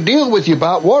strike a deal with you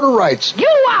about water rights. You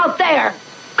out there!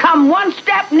 Come one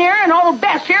step nearer and old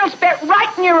Bess here will spit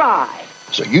right in your eye.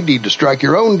 So you need to strike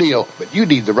your own deal, but you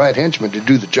need the right henchman to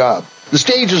do the job. The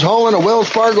stage is hauling a Wells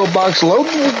Fargo box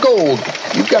loaded with gold.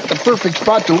 You've got the perfect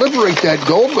spot to liberate that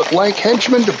gold, but lack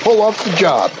henchmen to pull off the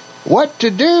job. What to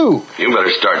do? You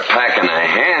better start packing a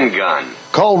handgun.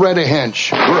 Call Rent a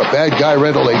Hench. We're a bad guy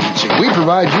rental agency. We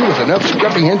provide you with enough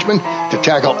scruffy henchmen to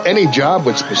tackle any job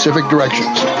with specific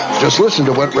directions. Just listen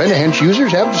to what Rent a Hench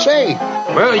users have to say.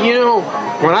 Well, you know,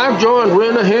 when I joined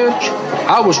Rent a Hench,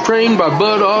 I was trained by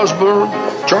Bud Osborne,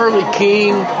 Charlie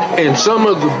King, and some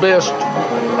of the best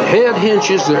head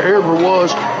henches there ever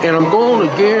was, and I'm going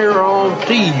to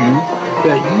guarantee you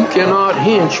that you cannot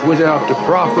hench without the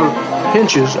proper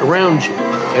henches around you,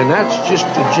 and that's just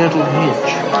a gentle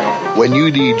hench. When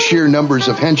you need sheer numbers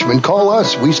of henchmen, call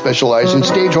us. We specialize in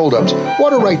stage holdups,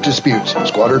 water right disputes,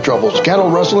 squatter troubles, cattle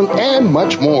rustling, and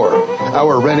much more.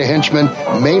 Our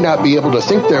rent-a-henchmen may not be able to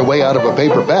think their way out of a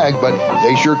paper bag, but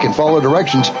they sure can follow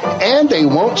directions, and they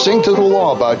won't sing to the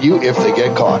law about you if they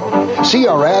get caught. See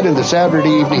our ad in the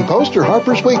Saturday Evening Post or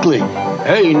Harper's Weekly.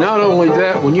 Hey, not only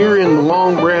that, when you're in the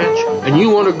Long Branch and you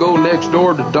want to go next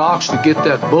door to Doc's to get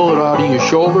that bullet out of your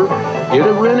shoulder, get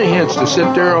a Rent-a-Hench to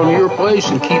sit there on your place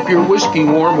and keep your whiskey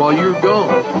warm while you're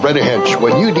gone. Rent-a-Hench,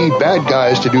 when you need bad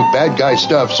guys to do bad guy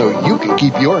stuff so you can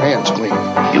keep your hands clean.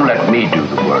 You let me do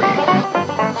the work.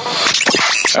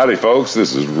 Howdy, folks.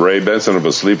 This is Ray Benson of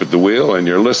Asleep at the Wheel, and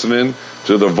you're listening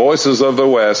to the Voices of the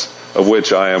West, of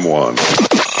which I am one.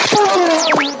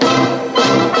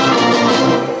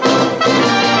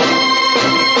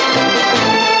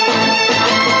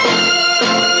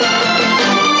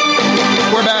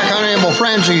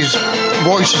 Franzie's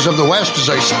Voices of the West as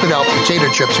I spit out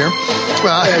potato chips here.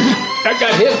 I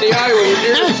got hit in the eye with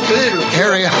a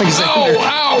Harry Alexander.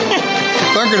 Ow!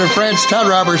 Bunker to France, Todd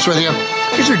Roberts with you.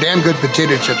 These are damn good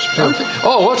potato chips.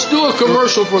 Oh, let's do a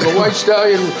commercial for the White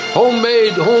Stallion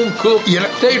homemade, home-cooked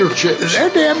potato chips. They're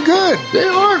damn good. They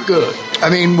are good. I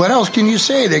mean, what else can you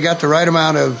say? They got the right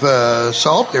amount of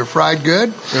salt. They're fried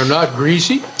good. They're not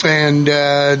greasy. And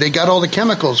they got all the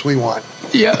chemicals we want.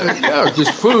 Yeah,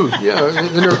 just food. Yeah, and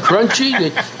they're crunchy.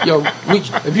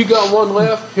 Have you got one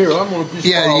left? Here, I'm going to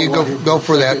just go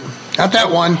for that. Not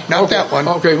that one. That one.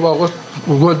 Okay, well,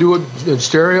 we're going to do it in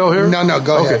stereo here? No,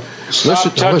 go ahead.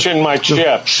 Stop touching my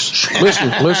chips.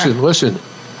 Listen.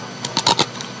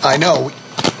 I know.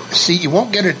 See, you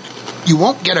won't get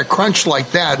a crunch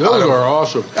like that. Those are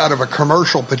awesome. Out of a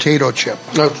commercial potato chip.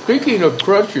 Now, speaking of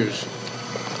crunches.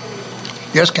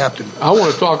 Yes, Captain. I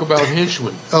want to talk about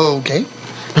henchmen. Oh, okay.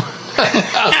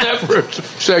 That for a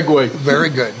segue. Very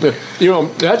good.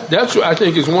 That's I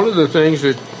think is one of the things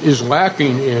that is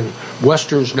lacking in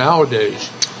westerns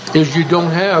nowadays is you don't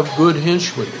have good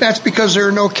henchmen. That's because there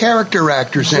are no character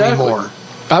actors anymore.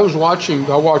 I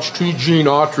watched two Gene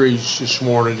Autry's this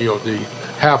morning, the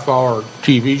half-hour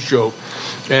TV show,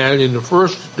 and in the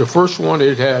first one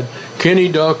it had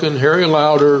Kenny Duncan, Harry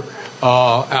Lauder,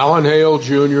 Alan Hale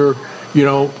Jr.,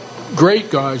 great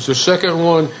guys. The second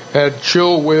one had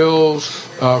Chill Wills,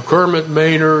 Kermit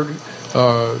Maynard,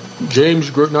 not James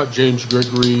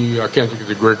Gregory, I can't think of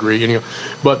the Gregory, anyhow,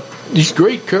 but these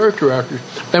great character actors.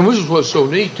 And this is what's so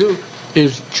neat, too,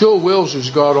 is Chill Wills has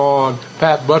got on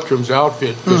Pat Buttram's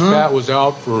outfit because Pat was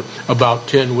out for about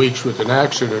 10 weeks with an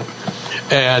accident.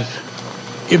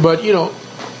 But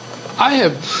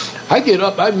I get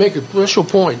up, I make a special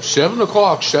point, 7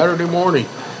 o'clock Saturday morning,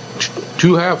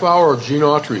 2 half-hour Gene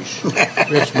Autry's.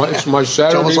 It's my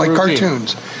Saturday almost like routine.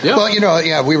 Cartoons. Yeah.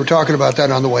 Well, we were talking about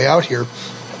that on the way out here.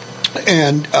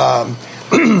 And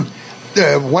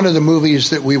one of the movies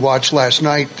that we watched last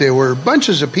night, there were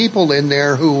bunches of people in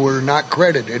there who were not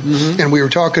credited, and we were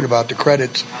talking about the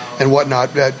credits and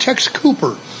whatnot. Tex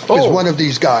Cooper is one of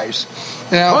these guys.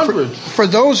 Now, for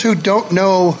those who don't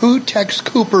know who Tex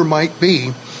Cooper might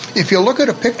be, if you look at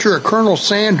a picture of Colonel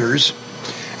Sanders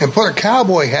and put a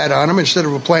cowboy hat on him instead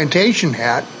of a plantation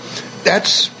hat,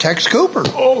 that's Tex Cooper.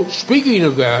 Oh, speaking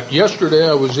of that, yesterday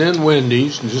I was in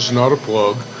Wendy's, and this is not a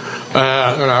plug,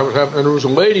 and there was a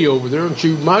lady over there, and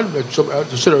I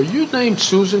said, "Are you named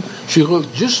Susan?" She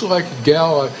looked just like a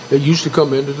gal that used to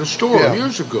come into the store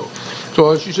years ago.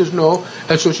 So she says, "No,"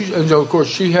 and so of course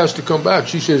she has to come back.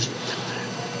 She says,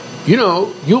 "You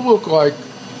look like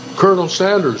Colonel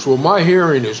Sanders." Well, my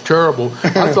hearing is terrible.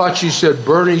 I thought she said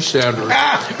Bernie Sanders,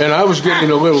 and I was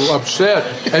getting a little upset.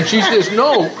 And she says,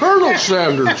 "No, Colonel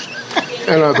Sanders."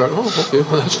 And I thought, oh, okay,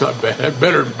 well, that's not bad.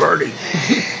 Better than Bernie.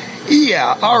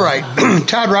 Yeah, all right.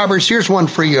 Todd Roberts, here's one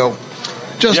for you.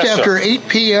 Just after 8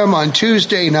 p.m. on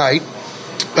Tuesday night,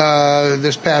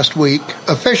 this past week,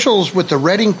 officials with the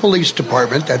Redding Police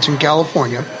Department, that's in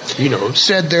California,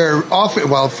 said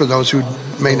for those who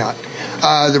may not,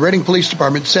 the Redding Police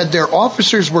Department said their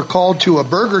officers were called to a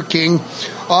Burger King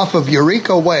off of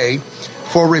Eureka Way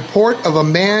for a report of a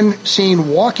man seen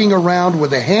walking around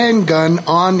with a handgun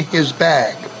on his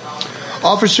bag.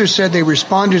 Officers said they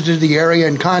responded to the area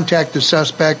and contacted the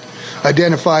suspect,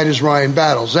 identified as Ryan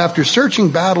Battles. After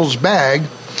searching Battles' bag,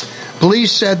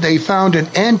 police said they found an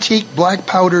antique black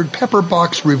powdered pepper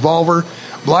box revolver,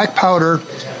 black powder,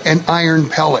 and iron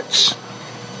pellets.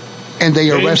 And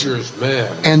they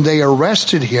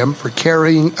arrested him for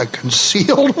carrying a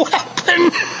concealed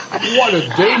weapon. What a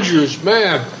dangerous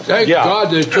man! Thank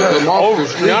God they took him off the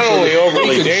street. Not only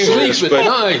overly dangerous, but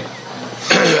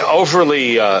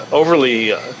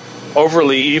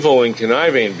overly evil and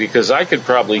conniving, because I could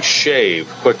probably shave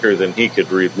quicker than he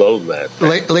could reload that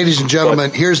thing. Ladies and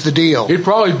gentlemen, here's the deal. He'd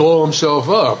probably blow himself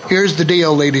up. Here's the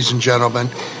deal, ladies and gentlemen.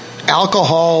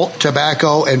 Alcohol,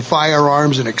 tobacco, and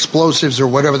firearms and explosives, or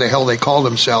whatever the hell they call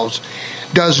themselves,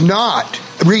 do not,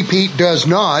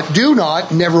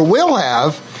 never will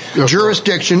have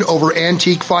jurisdiction over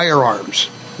antique firearms.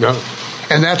 No.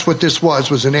 And that's what this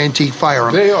was an antique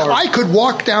firearm. I could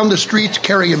walk down the streets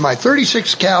carrying my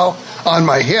 36 cal on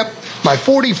my hip, my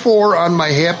 44 on my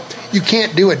hip. You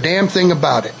can't do a damn thing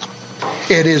about it.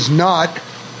 It is not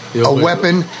a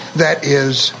weapon that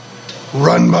is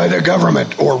run by the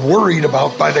government or worried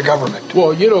about by the government.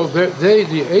 Well, the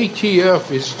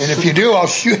ATF is, and if you do, I'll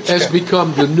shoot you. Has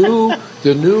become the new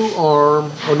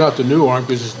arm, or not the new arm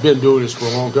because it's been doing this for a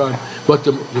long time, but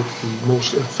the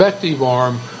most effective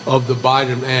arm of the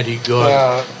Biden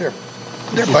anti-gun.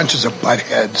 They're bunches of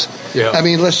buttheads. Yeah. I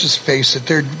mean, let's just face it.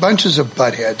 They're bunches of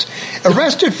buttheads.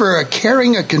 Arrested for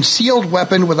carrying a concealed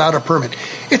weapon without a permit.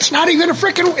 It's not even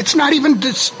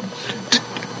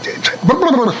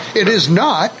it is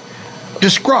not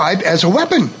described as a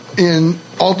weapon in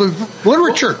all the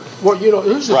literature. Well,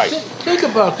 here's the thing. Think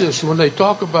about this. When they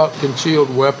talk about concealed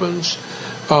weapons,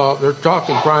 they're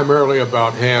talking primarily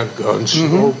about handguns,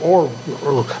 or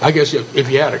I guess if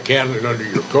you had a cannon under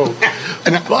your coat.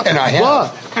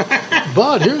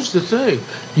 But here's the thing: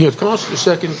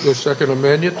 the Second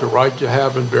Amendment, the right to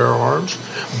have and bear arms,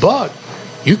 but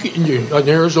in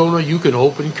Arizona, you can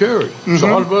open carry. So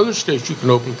a lot of other states you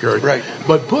can open carry. Right.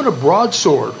 But put a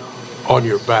broadsword on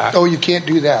your back. Oh, you can't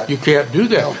do that. You can't do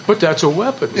that. No. But that's a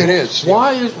weapon. It is.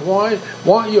 Why?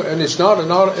 And it's not an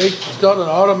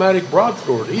automatic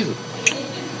broadsword either.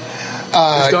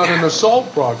 It's not an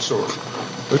assault broadsword.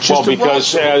 It's just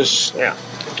because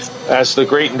as the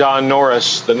great Don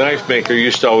Norris, the knife maker,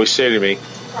 used to always say to me,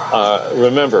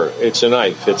 remember, it's a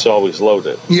knife. It's always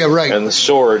loaded. Yeah, right. And the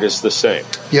sword is the same.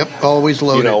 Yep, always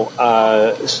loaded.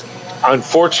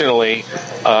 Unfortunately,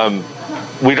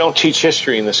 we don't teach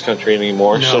history in this country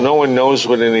anymore, so no one knows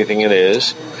what anything it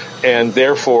is, and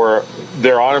therefore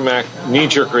their automatic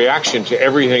knee-jerk reaction to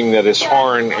everything that is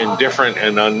foreign and different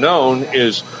and unknown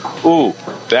is, ooh,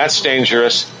 that's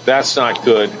dangerous, that's not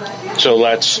good, so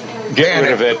let's get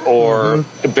rid of it, or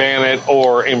ban it,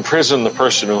 or imprison the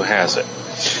person who has it.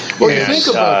 Well, think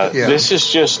about this is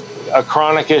just a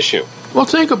chronic issue. Well,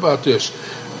 think about this.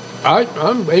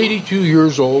 I'm 82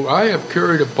 years old. I have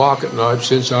carried a pocket knife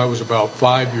since I was about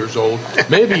 5 years old,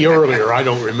 maybe earlier, I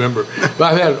don't remember. But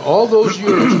I've had it all those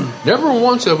years. Never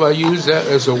once have I used that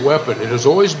as a weapon. It has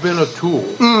always been a tool.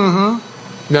 Mm-hmm.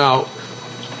 Now,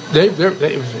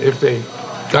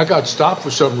 I got stopped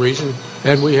for some reason,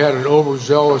 and we had an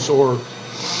overzealous for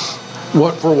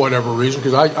whatever reason,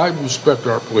 because I respect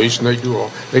our police, and they do a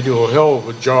hell of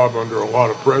a job under a lot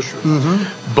of pressure.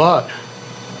 Mm-hmm. But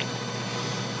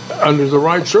under the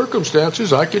right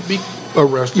circumstances, I could be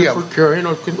arrested for carrying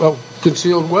a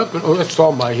concealed weapon. Oh, that's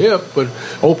on my hip, but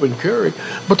open carry.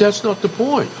 But that's not the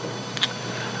point.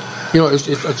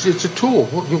 It's a tool.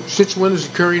 Since when is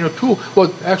it carrying a tool?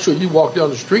 Well, actually, you walk down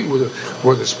the street with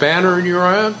a spanner in your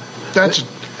hand. That's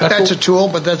a tool,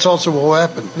 but that's also a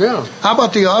weapon. Yeah. How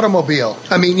about the automobile?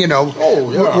 I mean,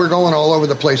 we're going all over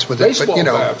the place with it. Baseball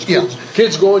but, bats.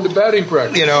 Kids going to batting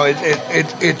practice.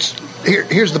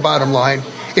 Here's the bottom line.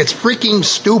 It's freaking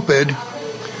stupid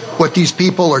what these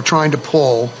people are trying to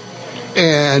pull,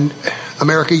 and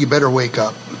America, you better wake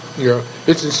up. Yeah,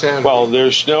 it's insanity. Well, there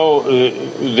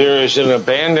is an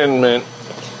abandonment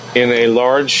in a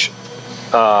large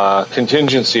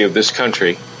contingency of this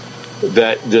country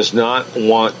that does not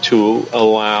want to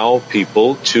allow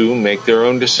people to make their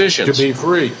own decisions. To be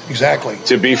free. Exactly.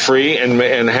 To be free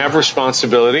and have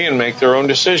responsibility and make their own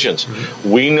decisions.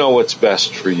 Mm-hmm. We know what's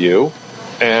best for you,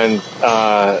 and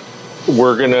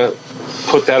we're going to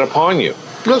put that upon you.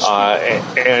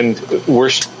 And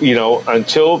we're,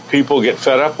 until people get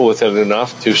fed up with it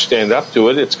enough to stand up to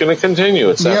it, it's going to continue.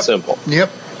 It's that simple.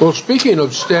 Yep. Well, speaking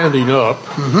of standing up,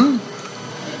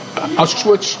 I'll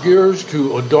switch gears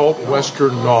to adult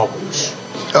Western novels.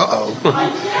 Uh-oh.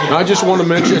 I just want to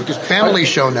mention... Family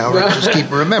show now. Just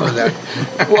remember that.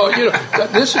 Well,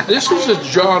 this is a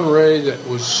genre that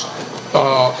was...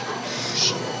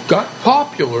 got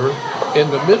popular in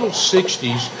the middle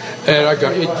 60s, and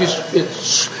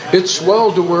it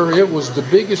swelled to where it was the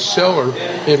biggest seller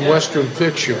in Western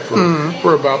fiction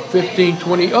for about 15,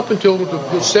 20, up until the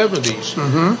 70s,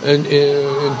 and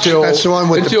until that's the one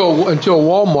with until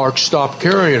Walmart stopped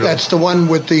carrying them. That's the one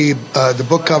with the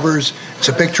book covers. It's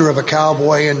a picture of a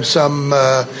cowboy and some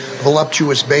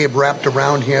voluptuous babe wrapped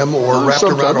around him or wrapped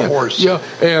around a horse. Yeah,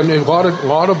 and a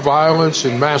lot of violence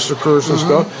and massacres and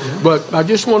stuff. But I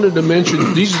just wanted to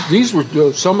mention these were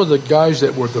some of the guys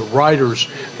that were the writers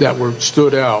that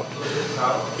stood out,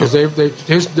 because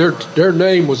their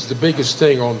name was the biggest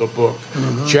thing on the book.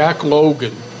 Jack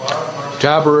Logan,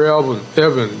 Tabor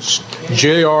Evans,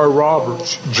 J.R.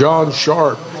 Roberts, John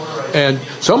Sharp, and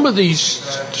some of these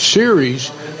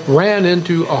series ran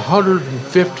into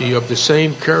 150 of the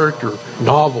same character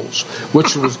novels,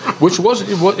 which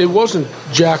wasn't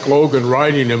Jack Logan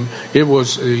writing them. It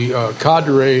was a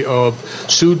cadre of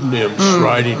pseudonyms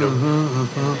writing them.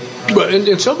 But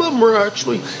and some of them were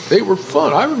they were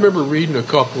fun. I remember reading a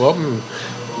couple of them.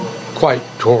 Quite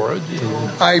torrid,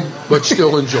 but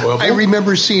still enjoyable. I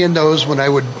remember seeing those when I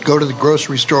would go to the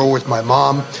grocery store with my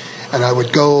mom, and I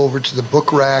would go over to the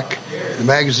book rack, the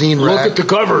magazine rack. Look at the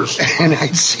covers. And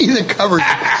I'd see the covers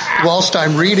whilst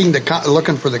I'm reading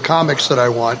looking for the comics that I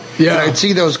want. Yeah. And I'd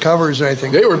see those covers, and I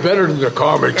think... They were better than the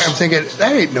comics. I'm thinking,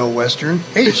 that ain't no Western.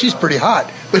 Hey, she's pretty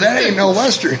hot, but that ain't no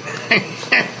Western.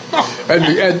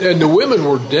 and the women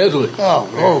were deadly. Oh,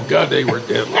 man. Oh, God, they were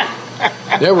deadly.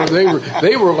 They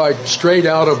were like straight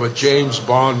out of a James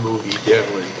Bond movie,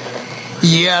 deadly.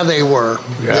 Yeah, they were.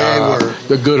 Yeah, they were.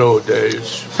 The good old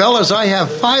days. Fellas, I have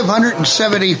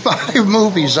 575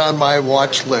 movies on my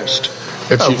watch list.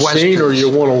 Have you seen or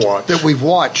you want to watch? That we've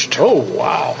watched. Oh,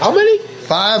 wow. How many?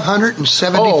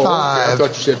 575. Oh, okay. I thought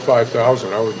you said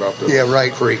 5,000. I was about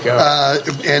to freak out.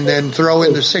 And then throw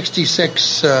in the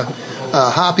 66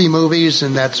 Hoppy movies,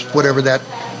 and that's whatever that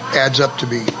adds up to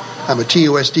be. I'm a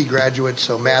TUSD graduate,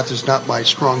 so math is not my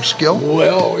strong skill.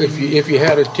 Well, if you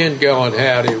had a 10-gallon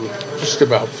hat, it would just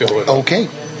about fill it up. Okay.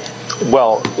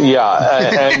 Well,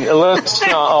 yeah, and let's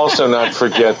also not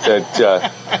forget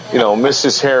that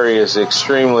Mrs. Harry is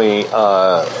extremely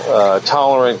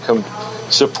tolerant,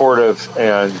 supportive,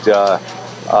 and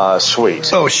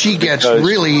sweet. Oh, she gets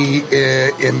really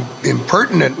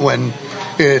impertinent when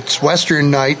it's Western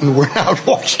night and we're out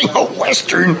watching a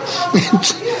Western.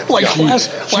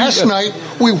 Last night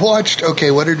we watched,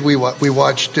 what did we watch? We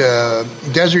watched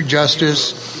Desert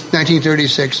Justice,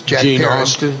 1936, Jack Gene Parent.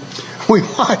 Austen. We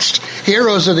watched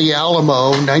Heroes of the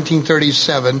Alamo,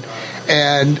 1937,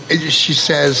 and she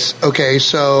says,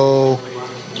 so,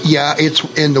 yeah, it's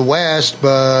in the West,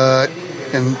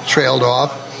 and trailed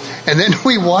off. And then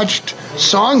we watched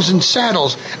Songs and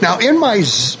Saddles. Now, in my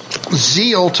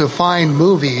zeal to find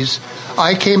movies,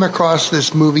 I came across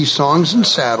this movie, Songs and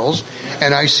Saddles,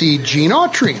 and I see Gene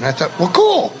Autry. And I thought, well,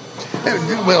 cool.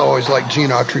 We always like Gene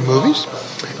Autry movies.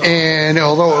 And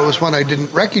although it was one I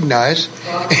didn't recognize.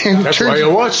 And that's why you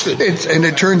watched it. And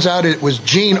it turns out it was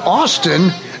Gene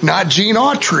Austen, not Gene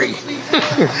Autry.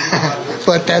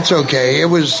 But that's okay. He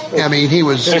was...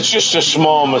 It's just a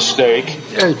small mistake.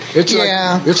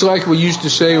 It's like we used to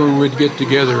say when we'd get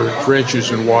together at French's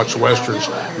and watch Westerns.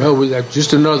 Well, that's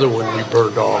just another one we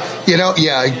burned off.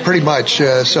 Pretty much.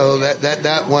 So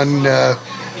that one,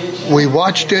 we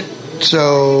watched it,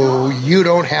 so you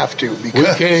don't have to.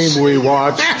 Because we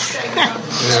watched.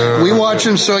 We watch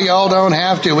them so y'all don't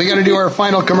have to. We got to do our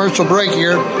final commercial break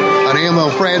here on AMO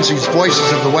Francie's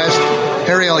Voices of the West.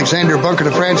 Harry Alexander, Bunker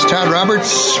de France, Todd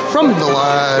Roberts from the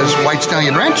White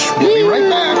Stallion Ranch. We'll be right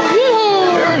back.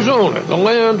 Arizona, the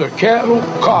land of cattle,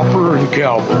 copper, and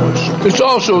cowboys. It's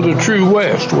also the true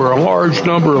West, where a large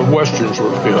number of Westerns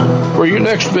were filmed. For your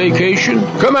next vacation,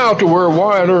 come out to where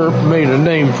Wyatt Earp made a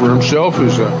name for himself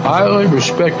as a highly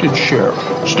respected sheriff.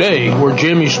 Stay where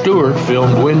Jimmy Stewart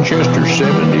filmed Winchester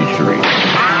 73.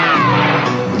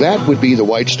 That would be the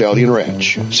White Stallion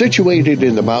Ranch. Situated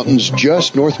in the mountains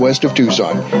just northwest of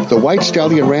Tucson, the White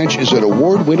Stallion Ranch is an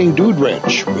award-winning dude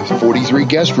ranch with 43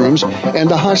 guest rooms and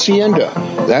the Hacienda.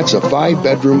 That's a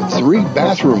 5-bedroom,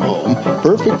 3-bathroom home,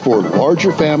 perfect for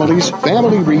larger families,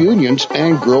 family reunions,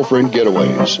 and girlfriend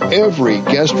getaways. Every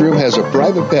guest room has a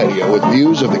private patio with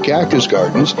views of the cactus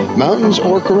gardens, mountains,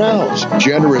 or corrals.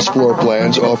 Generous floor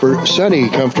plans offer sunny,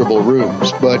 comfortable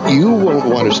rooms, but you won't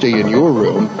want to stay in your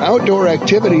room. Outdoor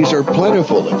activities activities are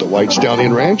plentiful at the White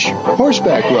Stallion Ranch.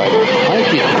 Horseback riding,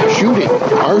 hiking, shooting,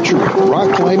 archery,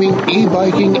 rock climbing,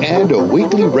 e-biking, and a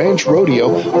weekly ranch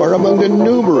rodeo are among the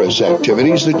numerous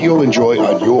activities that you'll enjoy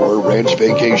on your ranch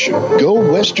vacation.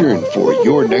 Go Western for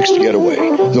your next getaway.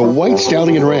 The White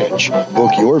Stallion Ranch.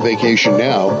 Book your vacation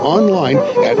now online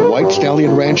at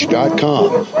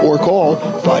whitestallionranch.com or call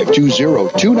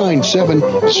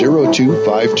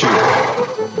 520-297-0252.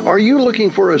 Are you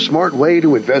looking for a smart way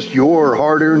to invest your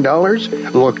hard-earned dollars?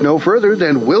 Look no further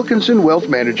than Wilkinson Wealth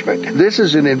Management. This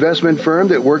is an investment firm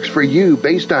that works for you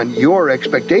based on your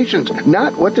expectations,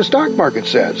 not what the stock market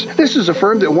says. This is a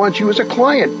firm that wants you as a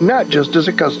client, not just as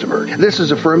a customer. This is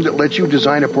a firm that lets you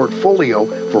design a portfolio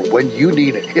for when you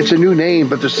need it. It's a new name,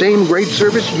 but the same great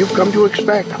service you've come to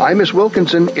expect. Miss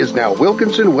Wilkinson is now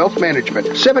Wilkinson Wealth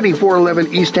Management,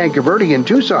 7411 East Tankerverde in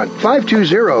Tucson,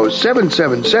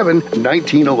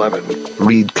 520-777-1911.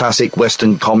 Read classic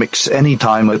Western comics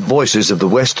anytime at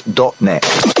voicesofthewest.net.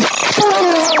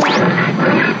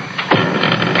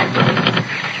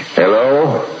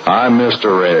 Hello, I'm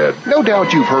Mr. Red. No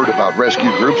doubt you've heard about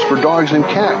rescue groups for dogs and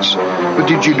cats. But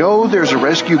did you know there's a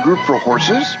rescue group for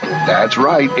horses? That's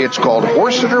right. It's called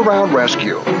Horse It Around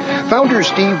Rescue. Founders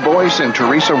Steve Boyce and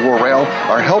Teresa Worrell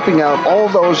are helping out all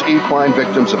those equine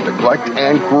victims of neglect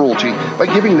and cruelty by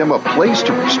giving them a place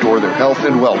to restore their health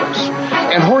and wellness.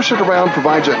 And Horse It Around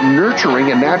provides a nurturing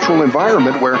and natural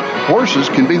environment where horses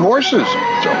can be horses,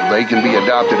 so they can be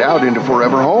adopted out into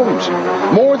forever homes.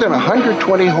 More than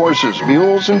 120 horses,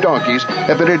 mules, and donkeys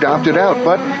have been adopted out,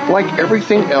 but like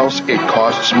everything else, it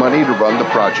costs money to run the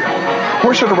project.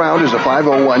 Horse It Around is a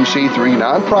 501c3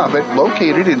 nonprofit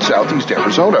located in southeast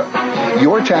Arizona.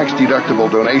 Your tax-deductible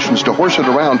donations to Horse It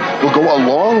Around will go a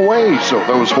long way so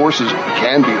those horses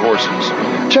can be horses.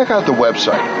 Check out the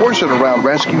website,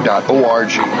 horseitaroundrescue.org.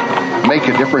 Make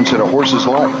a difference in a horse's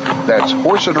life. That's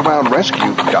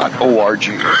horseitaroundrescue.org.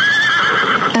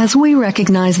 As we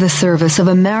recognize the service of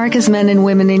America's men and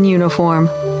women in uniform,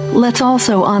 let's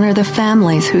also honor the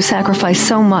families who sacrifice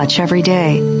so much every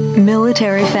day.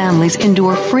 Military families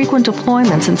endure frequent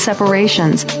deployments and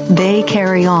separations. They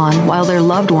carry on while their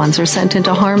loved ones are sent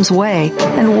into harm's way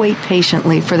and wait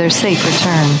patiently for their safe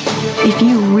return. If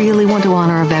you really want to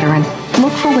honor a veteran,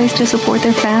 look for ways to support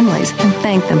their families and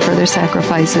thank them for their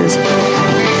sacrifices.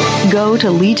 Go to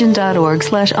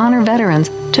legion.org/honor veterans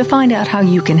to find out how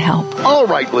you can help. All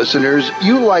right, listeners,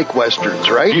 you like Westerns,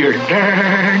 right? You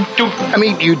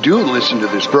do listen to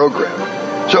this program.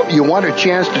 So you want a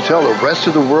chance to tell the rest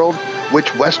of the world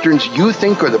which Westerns you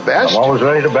think are the best? I'm always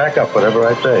ready to back up whatever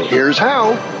I say. Here's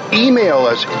how. Email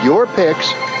us your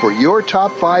picks for your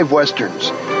top 5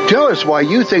 Westerns. Tell us why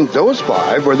you think those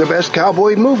 5 are the best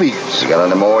cowboy movies. You got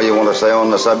any more you want to say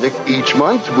on the subject? Each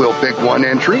month, we'll pick one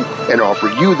entry and offer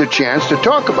you the chance to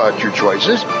talk about your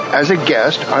choices as a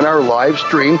guest on our live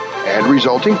stream and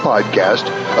resulting podcast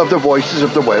of the Voices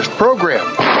of the West program.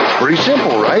 Pretty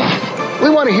simple, right? We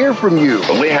want to hear from you.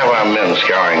 We have our men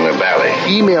scouring the valley.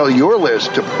 Email your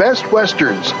list to Best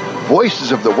Westerns,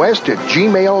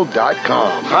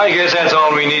 voicesofthewest@gmail.com. I guess that's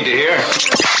all we need to hear.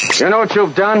 You know what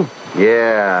you've done?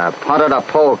 Yeah, punted a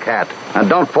polecat. And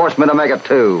don't force me to make it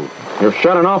 2. You've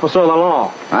shut an officer of the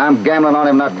law. I'm gambling on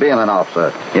him not being an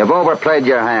officer. You've overplayed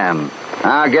your hand.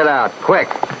 Now get out, quick.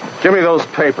 Give me those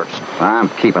papers. I'm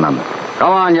keeping them.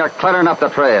 Come on, you're cluttering up the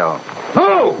trail.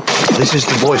 Oh! This is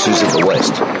the Voices of the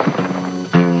West.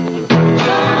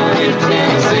 Sunny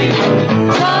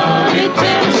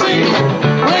Tennessee,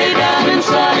 way down in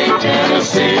sunny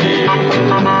Tennessee.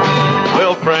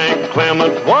 Well, Frank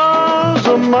Clement was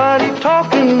a mighty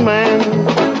talking man,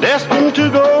 destined to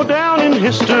go down in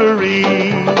history.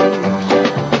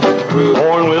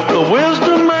 Born with the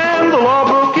wisdom and the law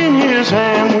book in his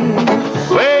hand,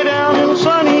 way down in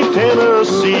sunny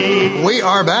Tennessee. We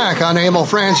are back on Emil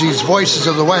Franzi's Voices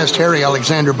of the West. Harry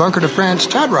Alexander Bunker de France,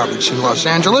 Todd Roberts in Los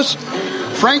Angeles.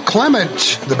 Frank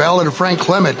Clement, the Ballad of Frank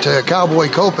Clement, Cowboy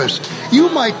Copas. You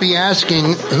might be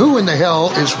asking, who in the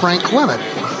hell is Frank Clement?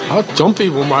 Some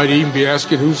people might even be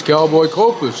asking, who's Cowboy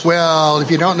Copas? Well, if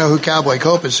you don't know who Cowboy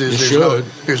Copas is,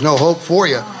 there's no hope for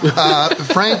you.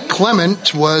 Frank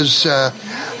Clement was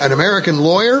an American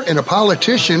lawyer and a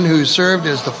politician who served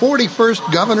as the 41st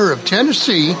governor of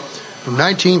Tennessee from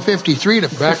 1953 to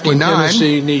 59. Back when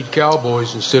Tennessee need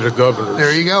cowboys instead of governors.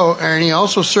 There you go. And he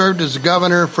also served as the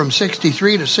governor from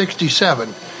 63 to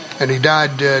 67. And he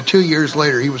died 2 years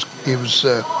later. He was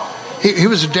a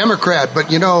Democrat, but,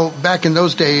 you know, back in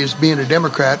those days, being a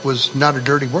Democrat was not a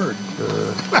dirty word.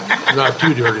 Not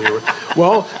too dirty.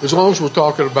 Well, as long as we're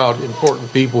talking about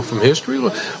important people from history,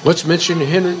 let's mention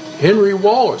Henry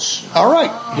Wallace. All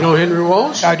right. You know Henry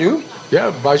Wallace? I do. Yeah,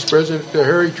 Vice President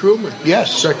Harry Truman.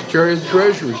 Yes. Secretary of the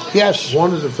Treasury. Yes.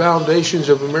 One of the foundations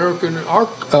of American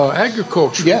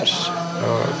agriculture. Yes.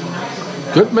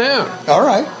 Good man. All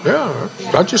right. Yeah.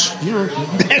 I just, throw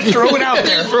it out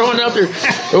there. Throwing out there.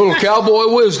 A little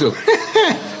cowboy wisdom.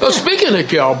 Speaking of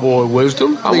cowboy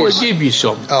wisdom, I want to give you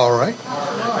something. All right.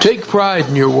 Take pride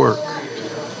in your work.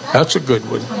 That's a good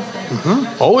one.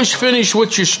 Mm-hmm. Always finish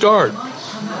what you start.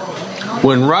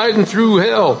 When riding through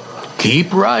hell,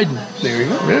 keep riding. There you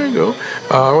go. There you go.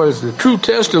 What is the true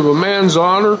test of a man's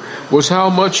honor was how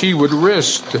much he would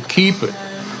risk to keep it.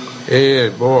 Hey,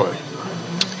 boy.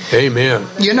 Amen.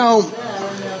 You know,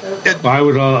 I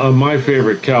would. My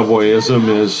favorite cowboyism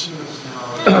is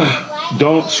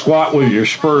don't squat with your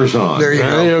spurs on. There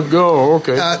you go.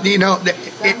 Okay.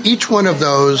 Each one of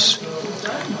those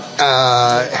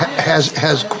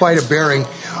has quite a bearing.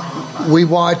 We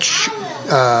watch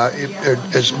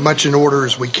as much in order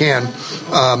as we can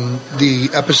the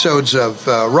episodes of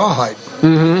Rawhide,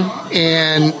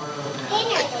 and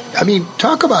I mean,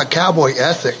 talk about cowboy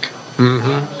ethic.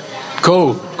 Mm-hmm.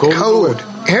 Code.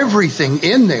 Everything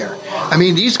in there. I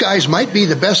mean, these guys might be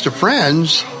the best of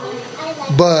friends,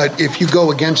 but if you go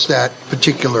against that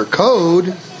particular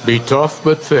code, be tough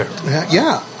but fair.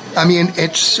 Yeah. I mean,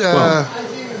 it's.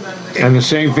 And the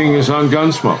same thing is on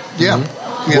Gunsmoke. Yeah.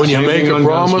 Mm-hmm. When you make a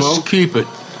promise, keep it.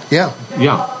 Yeah.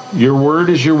 Yeah. Your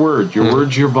word is your word. Your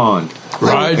word's your bond.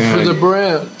 Ride for the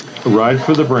brand. Ride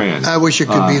for the brand. I wish it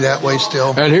could be that way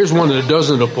still. And here's one that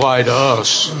doesn't apply to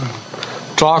us.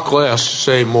 Talk less,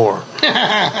 say more.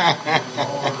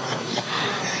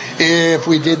 If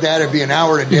we did that, it'd be an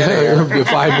hour a day. Yeah, it'd be a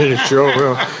 5-minute show.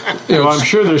 I'm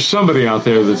sure there's somebody out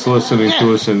there that's listening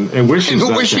to us and wishes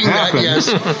that to happen. Yes.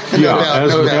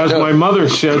 As my mother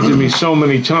said to me so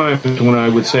many times when I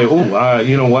would say,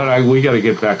 you know what, we got to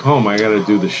get back home. I got to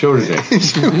do the show today.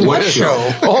 What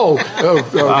show?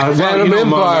 Phantom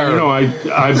Empire.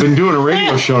 I've been doing a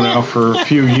radio show now for a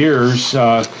few years.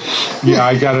 I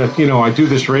got to, I do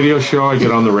this radio show. I get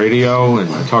on the radio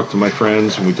and I talk to my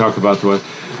friends and we talk about the.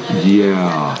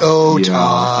 Yeah. Oh, yeah,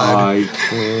 Todd.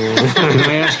 Can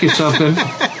I ask you something?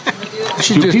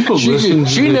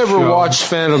 She never watched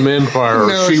Phantom Empire.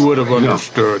 No, she would have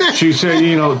understood. No. She said,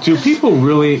 do people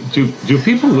really do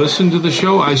people listen to the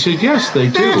show? I said, yes, they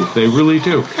do. They really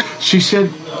do. She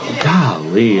said,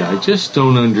 golly, I just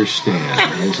don't understand.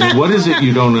 I said, what is it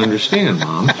you don't understand,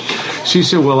 Mom? She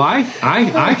said, well,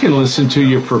 I can listen to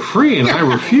you for free, and I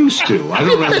refuse to. I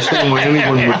don't understand why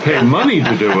anyone would pay money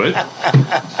to do it.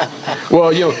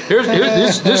 Well,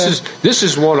 this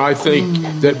is one I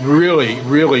think that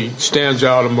really stands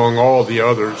out among all the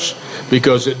others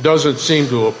because it doesn't seem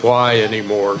to apply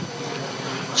anymore.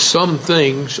 Some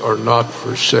things are not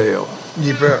for sale.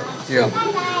 You bet.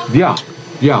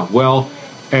 Yeah. Well,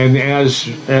 and as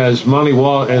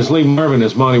Lee Marvin,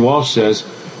 as Monty Walsh says,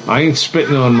 I ain't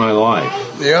spitting on my life.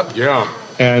 Yep. Yeah.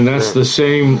 And that's the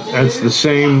same. That's the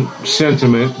same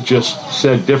sentiment, just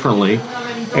said differently.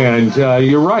 And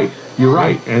you're right. You're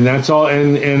right. And that's all.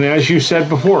 And as you said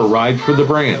before, ride for the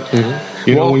brand.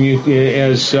 Mm-hmm. When you,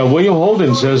 as William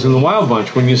Holden says in The Wild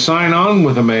Bunch, when you sign on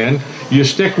with a man, you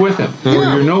stick with him. Yeah. Or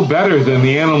you're no better than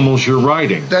the animals you're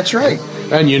riding. That's right.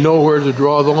 And you know where to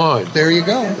draw the line. There you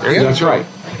go. That's right.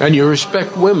 And you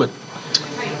respect women.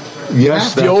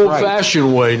 Yes, the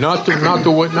old-fashioned way, not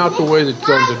the way that's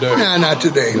done today. No, not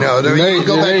today. No, you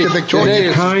go back to Victorian.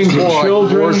 You're kind to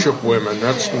children. Worship women.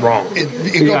 That's wrong.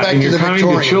 You go back to the kind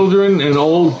Victorian. to children and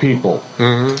old people,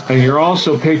 and you're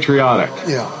also patriotic.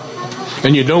 Yeah.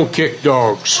 And you don't kick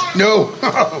dogs. No.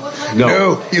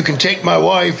 No. You can take my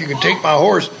wife. You can take my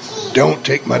horse. Don't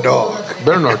take my dog.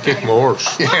 Better not kick my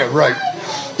horse. Yeah. Right.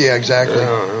 Yeah. Exactly.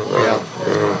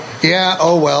 Yeah.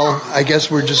 Oh well. I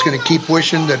guess we're just going to keep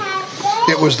wishing that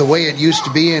it was the way it used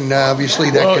to be, and obviously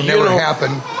that can never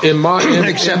happen.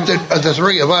 Except that the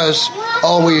three of us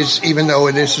always, even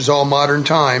though this is all modern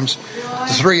times,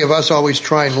 the three of us always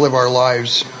try and live our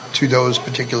lives to those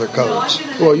particular codes.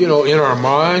 Well, in our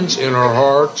minds, in our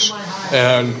hearts,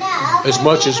 and as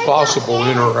much as possible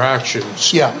in our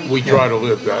actions, we try to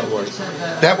live that way.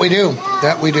 That we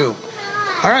do.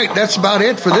 All right, that's about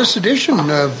it for this edition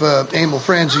of Emil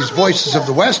Franzi's Voices of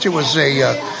the West. It was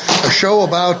a show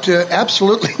about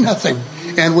absolutely nothing,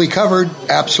 and we covered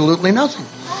absolutely nothing.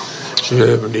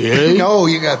 78? No,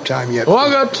 you got time yet. Oh, I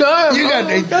got time. You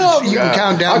can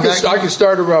count down. I can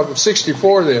start around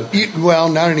 64 then. Well,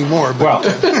 not anymore. But.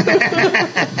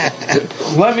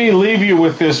 Let me leave you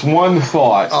with this one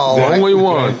thought. Only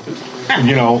one.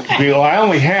 I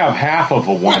only have half of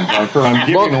a one, Bunker. I'm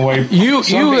giving away. You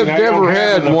have never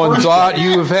had one thought.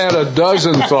 You have had a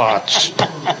dozen thoughts.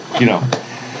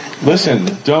 Listen,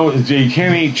 you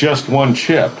can't eat just one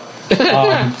chip.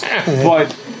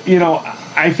 But, you know,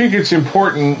 I think it's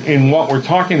important in what we're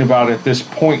talking about at this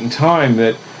point in time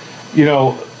that, you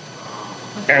know,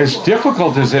 as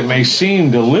difficult as it may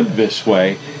seem to live this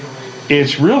way,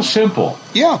 it's real simple.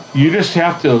 Yeah. You just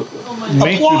have to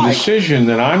make the decision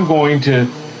that I'm going to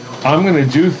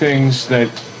do things that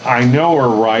I know are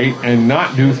right and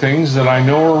not do things that I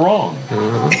know are wrong.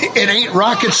 It ain't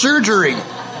rocket surgery.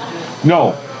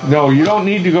 No, you don't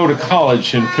need to go to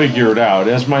college and figure it out.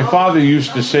 As my father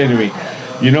used to say to me,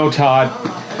 you know, Todd,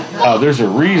 there's a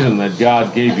reason that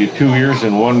God gave you 2 ears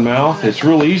and 1 mouth. It's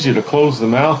real easy to close the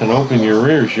mouth and open your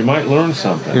ears. You might learn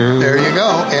something. There you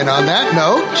go. And on that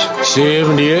note,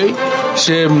 78,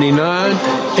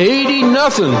 79, 80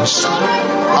 nothings.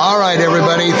 All right,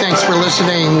 everybody. Thanks for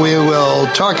listening. We will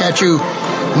talk at you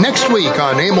next week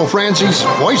on Emil Franzi's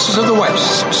Voices of the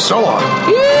West. So long.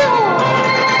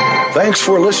 Thanks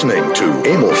for listening to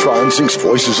Emil Franzi's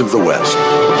Voices of the West.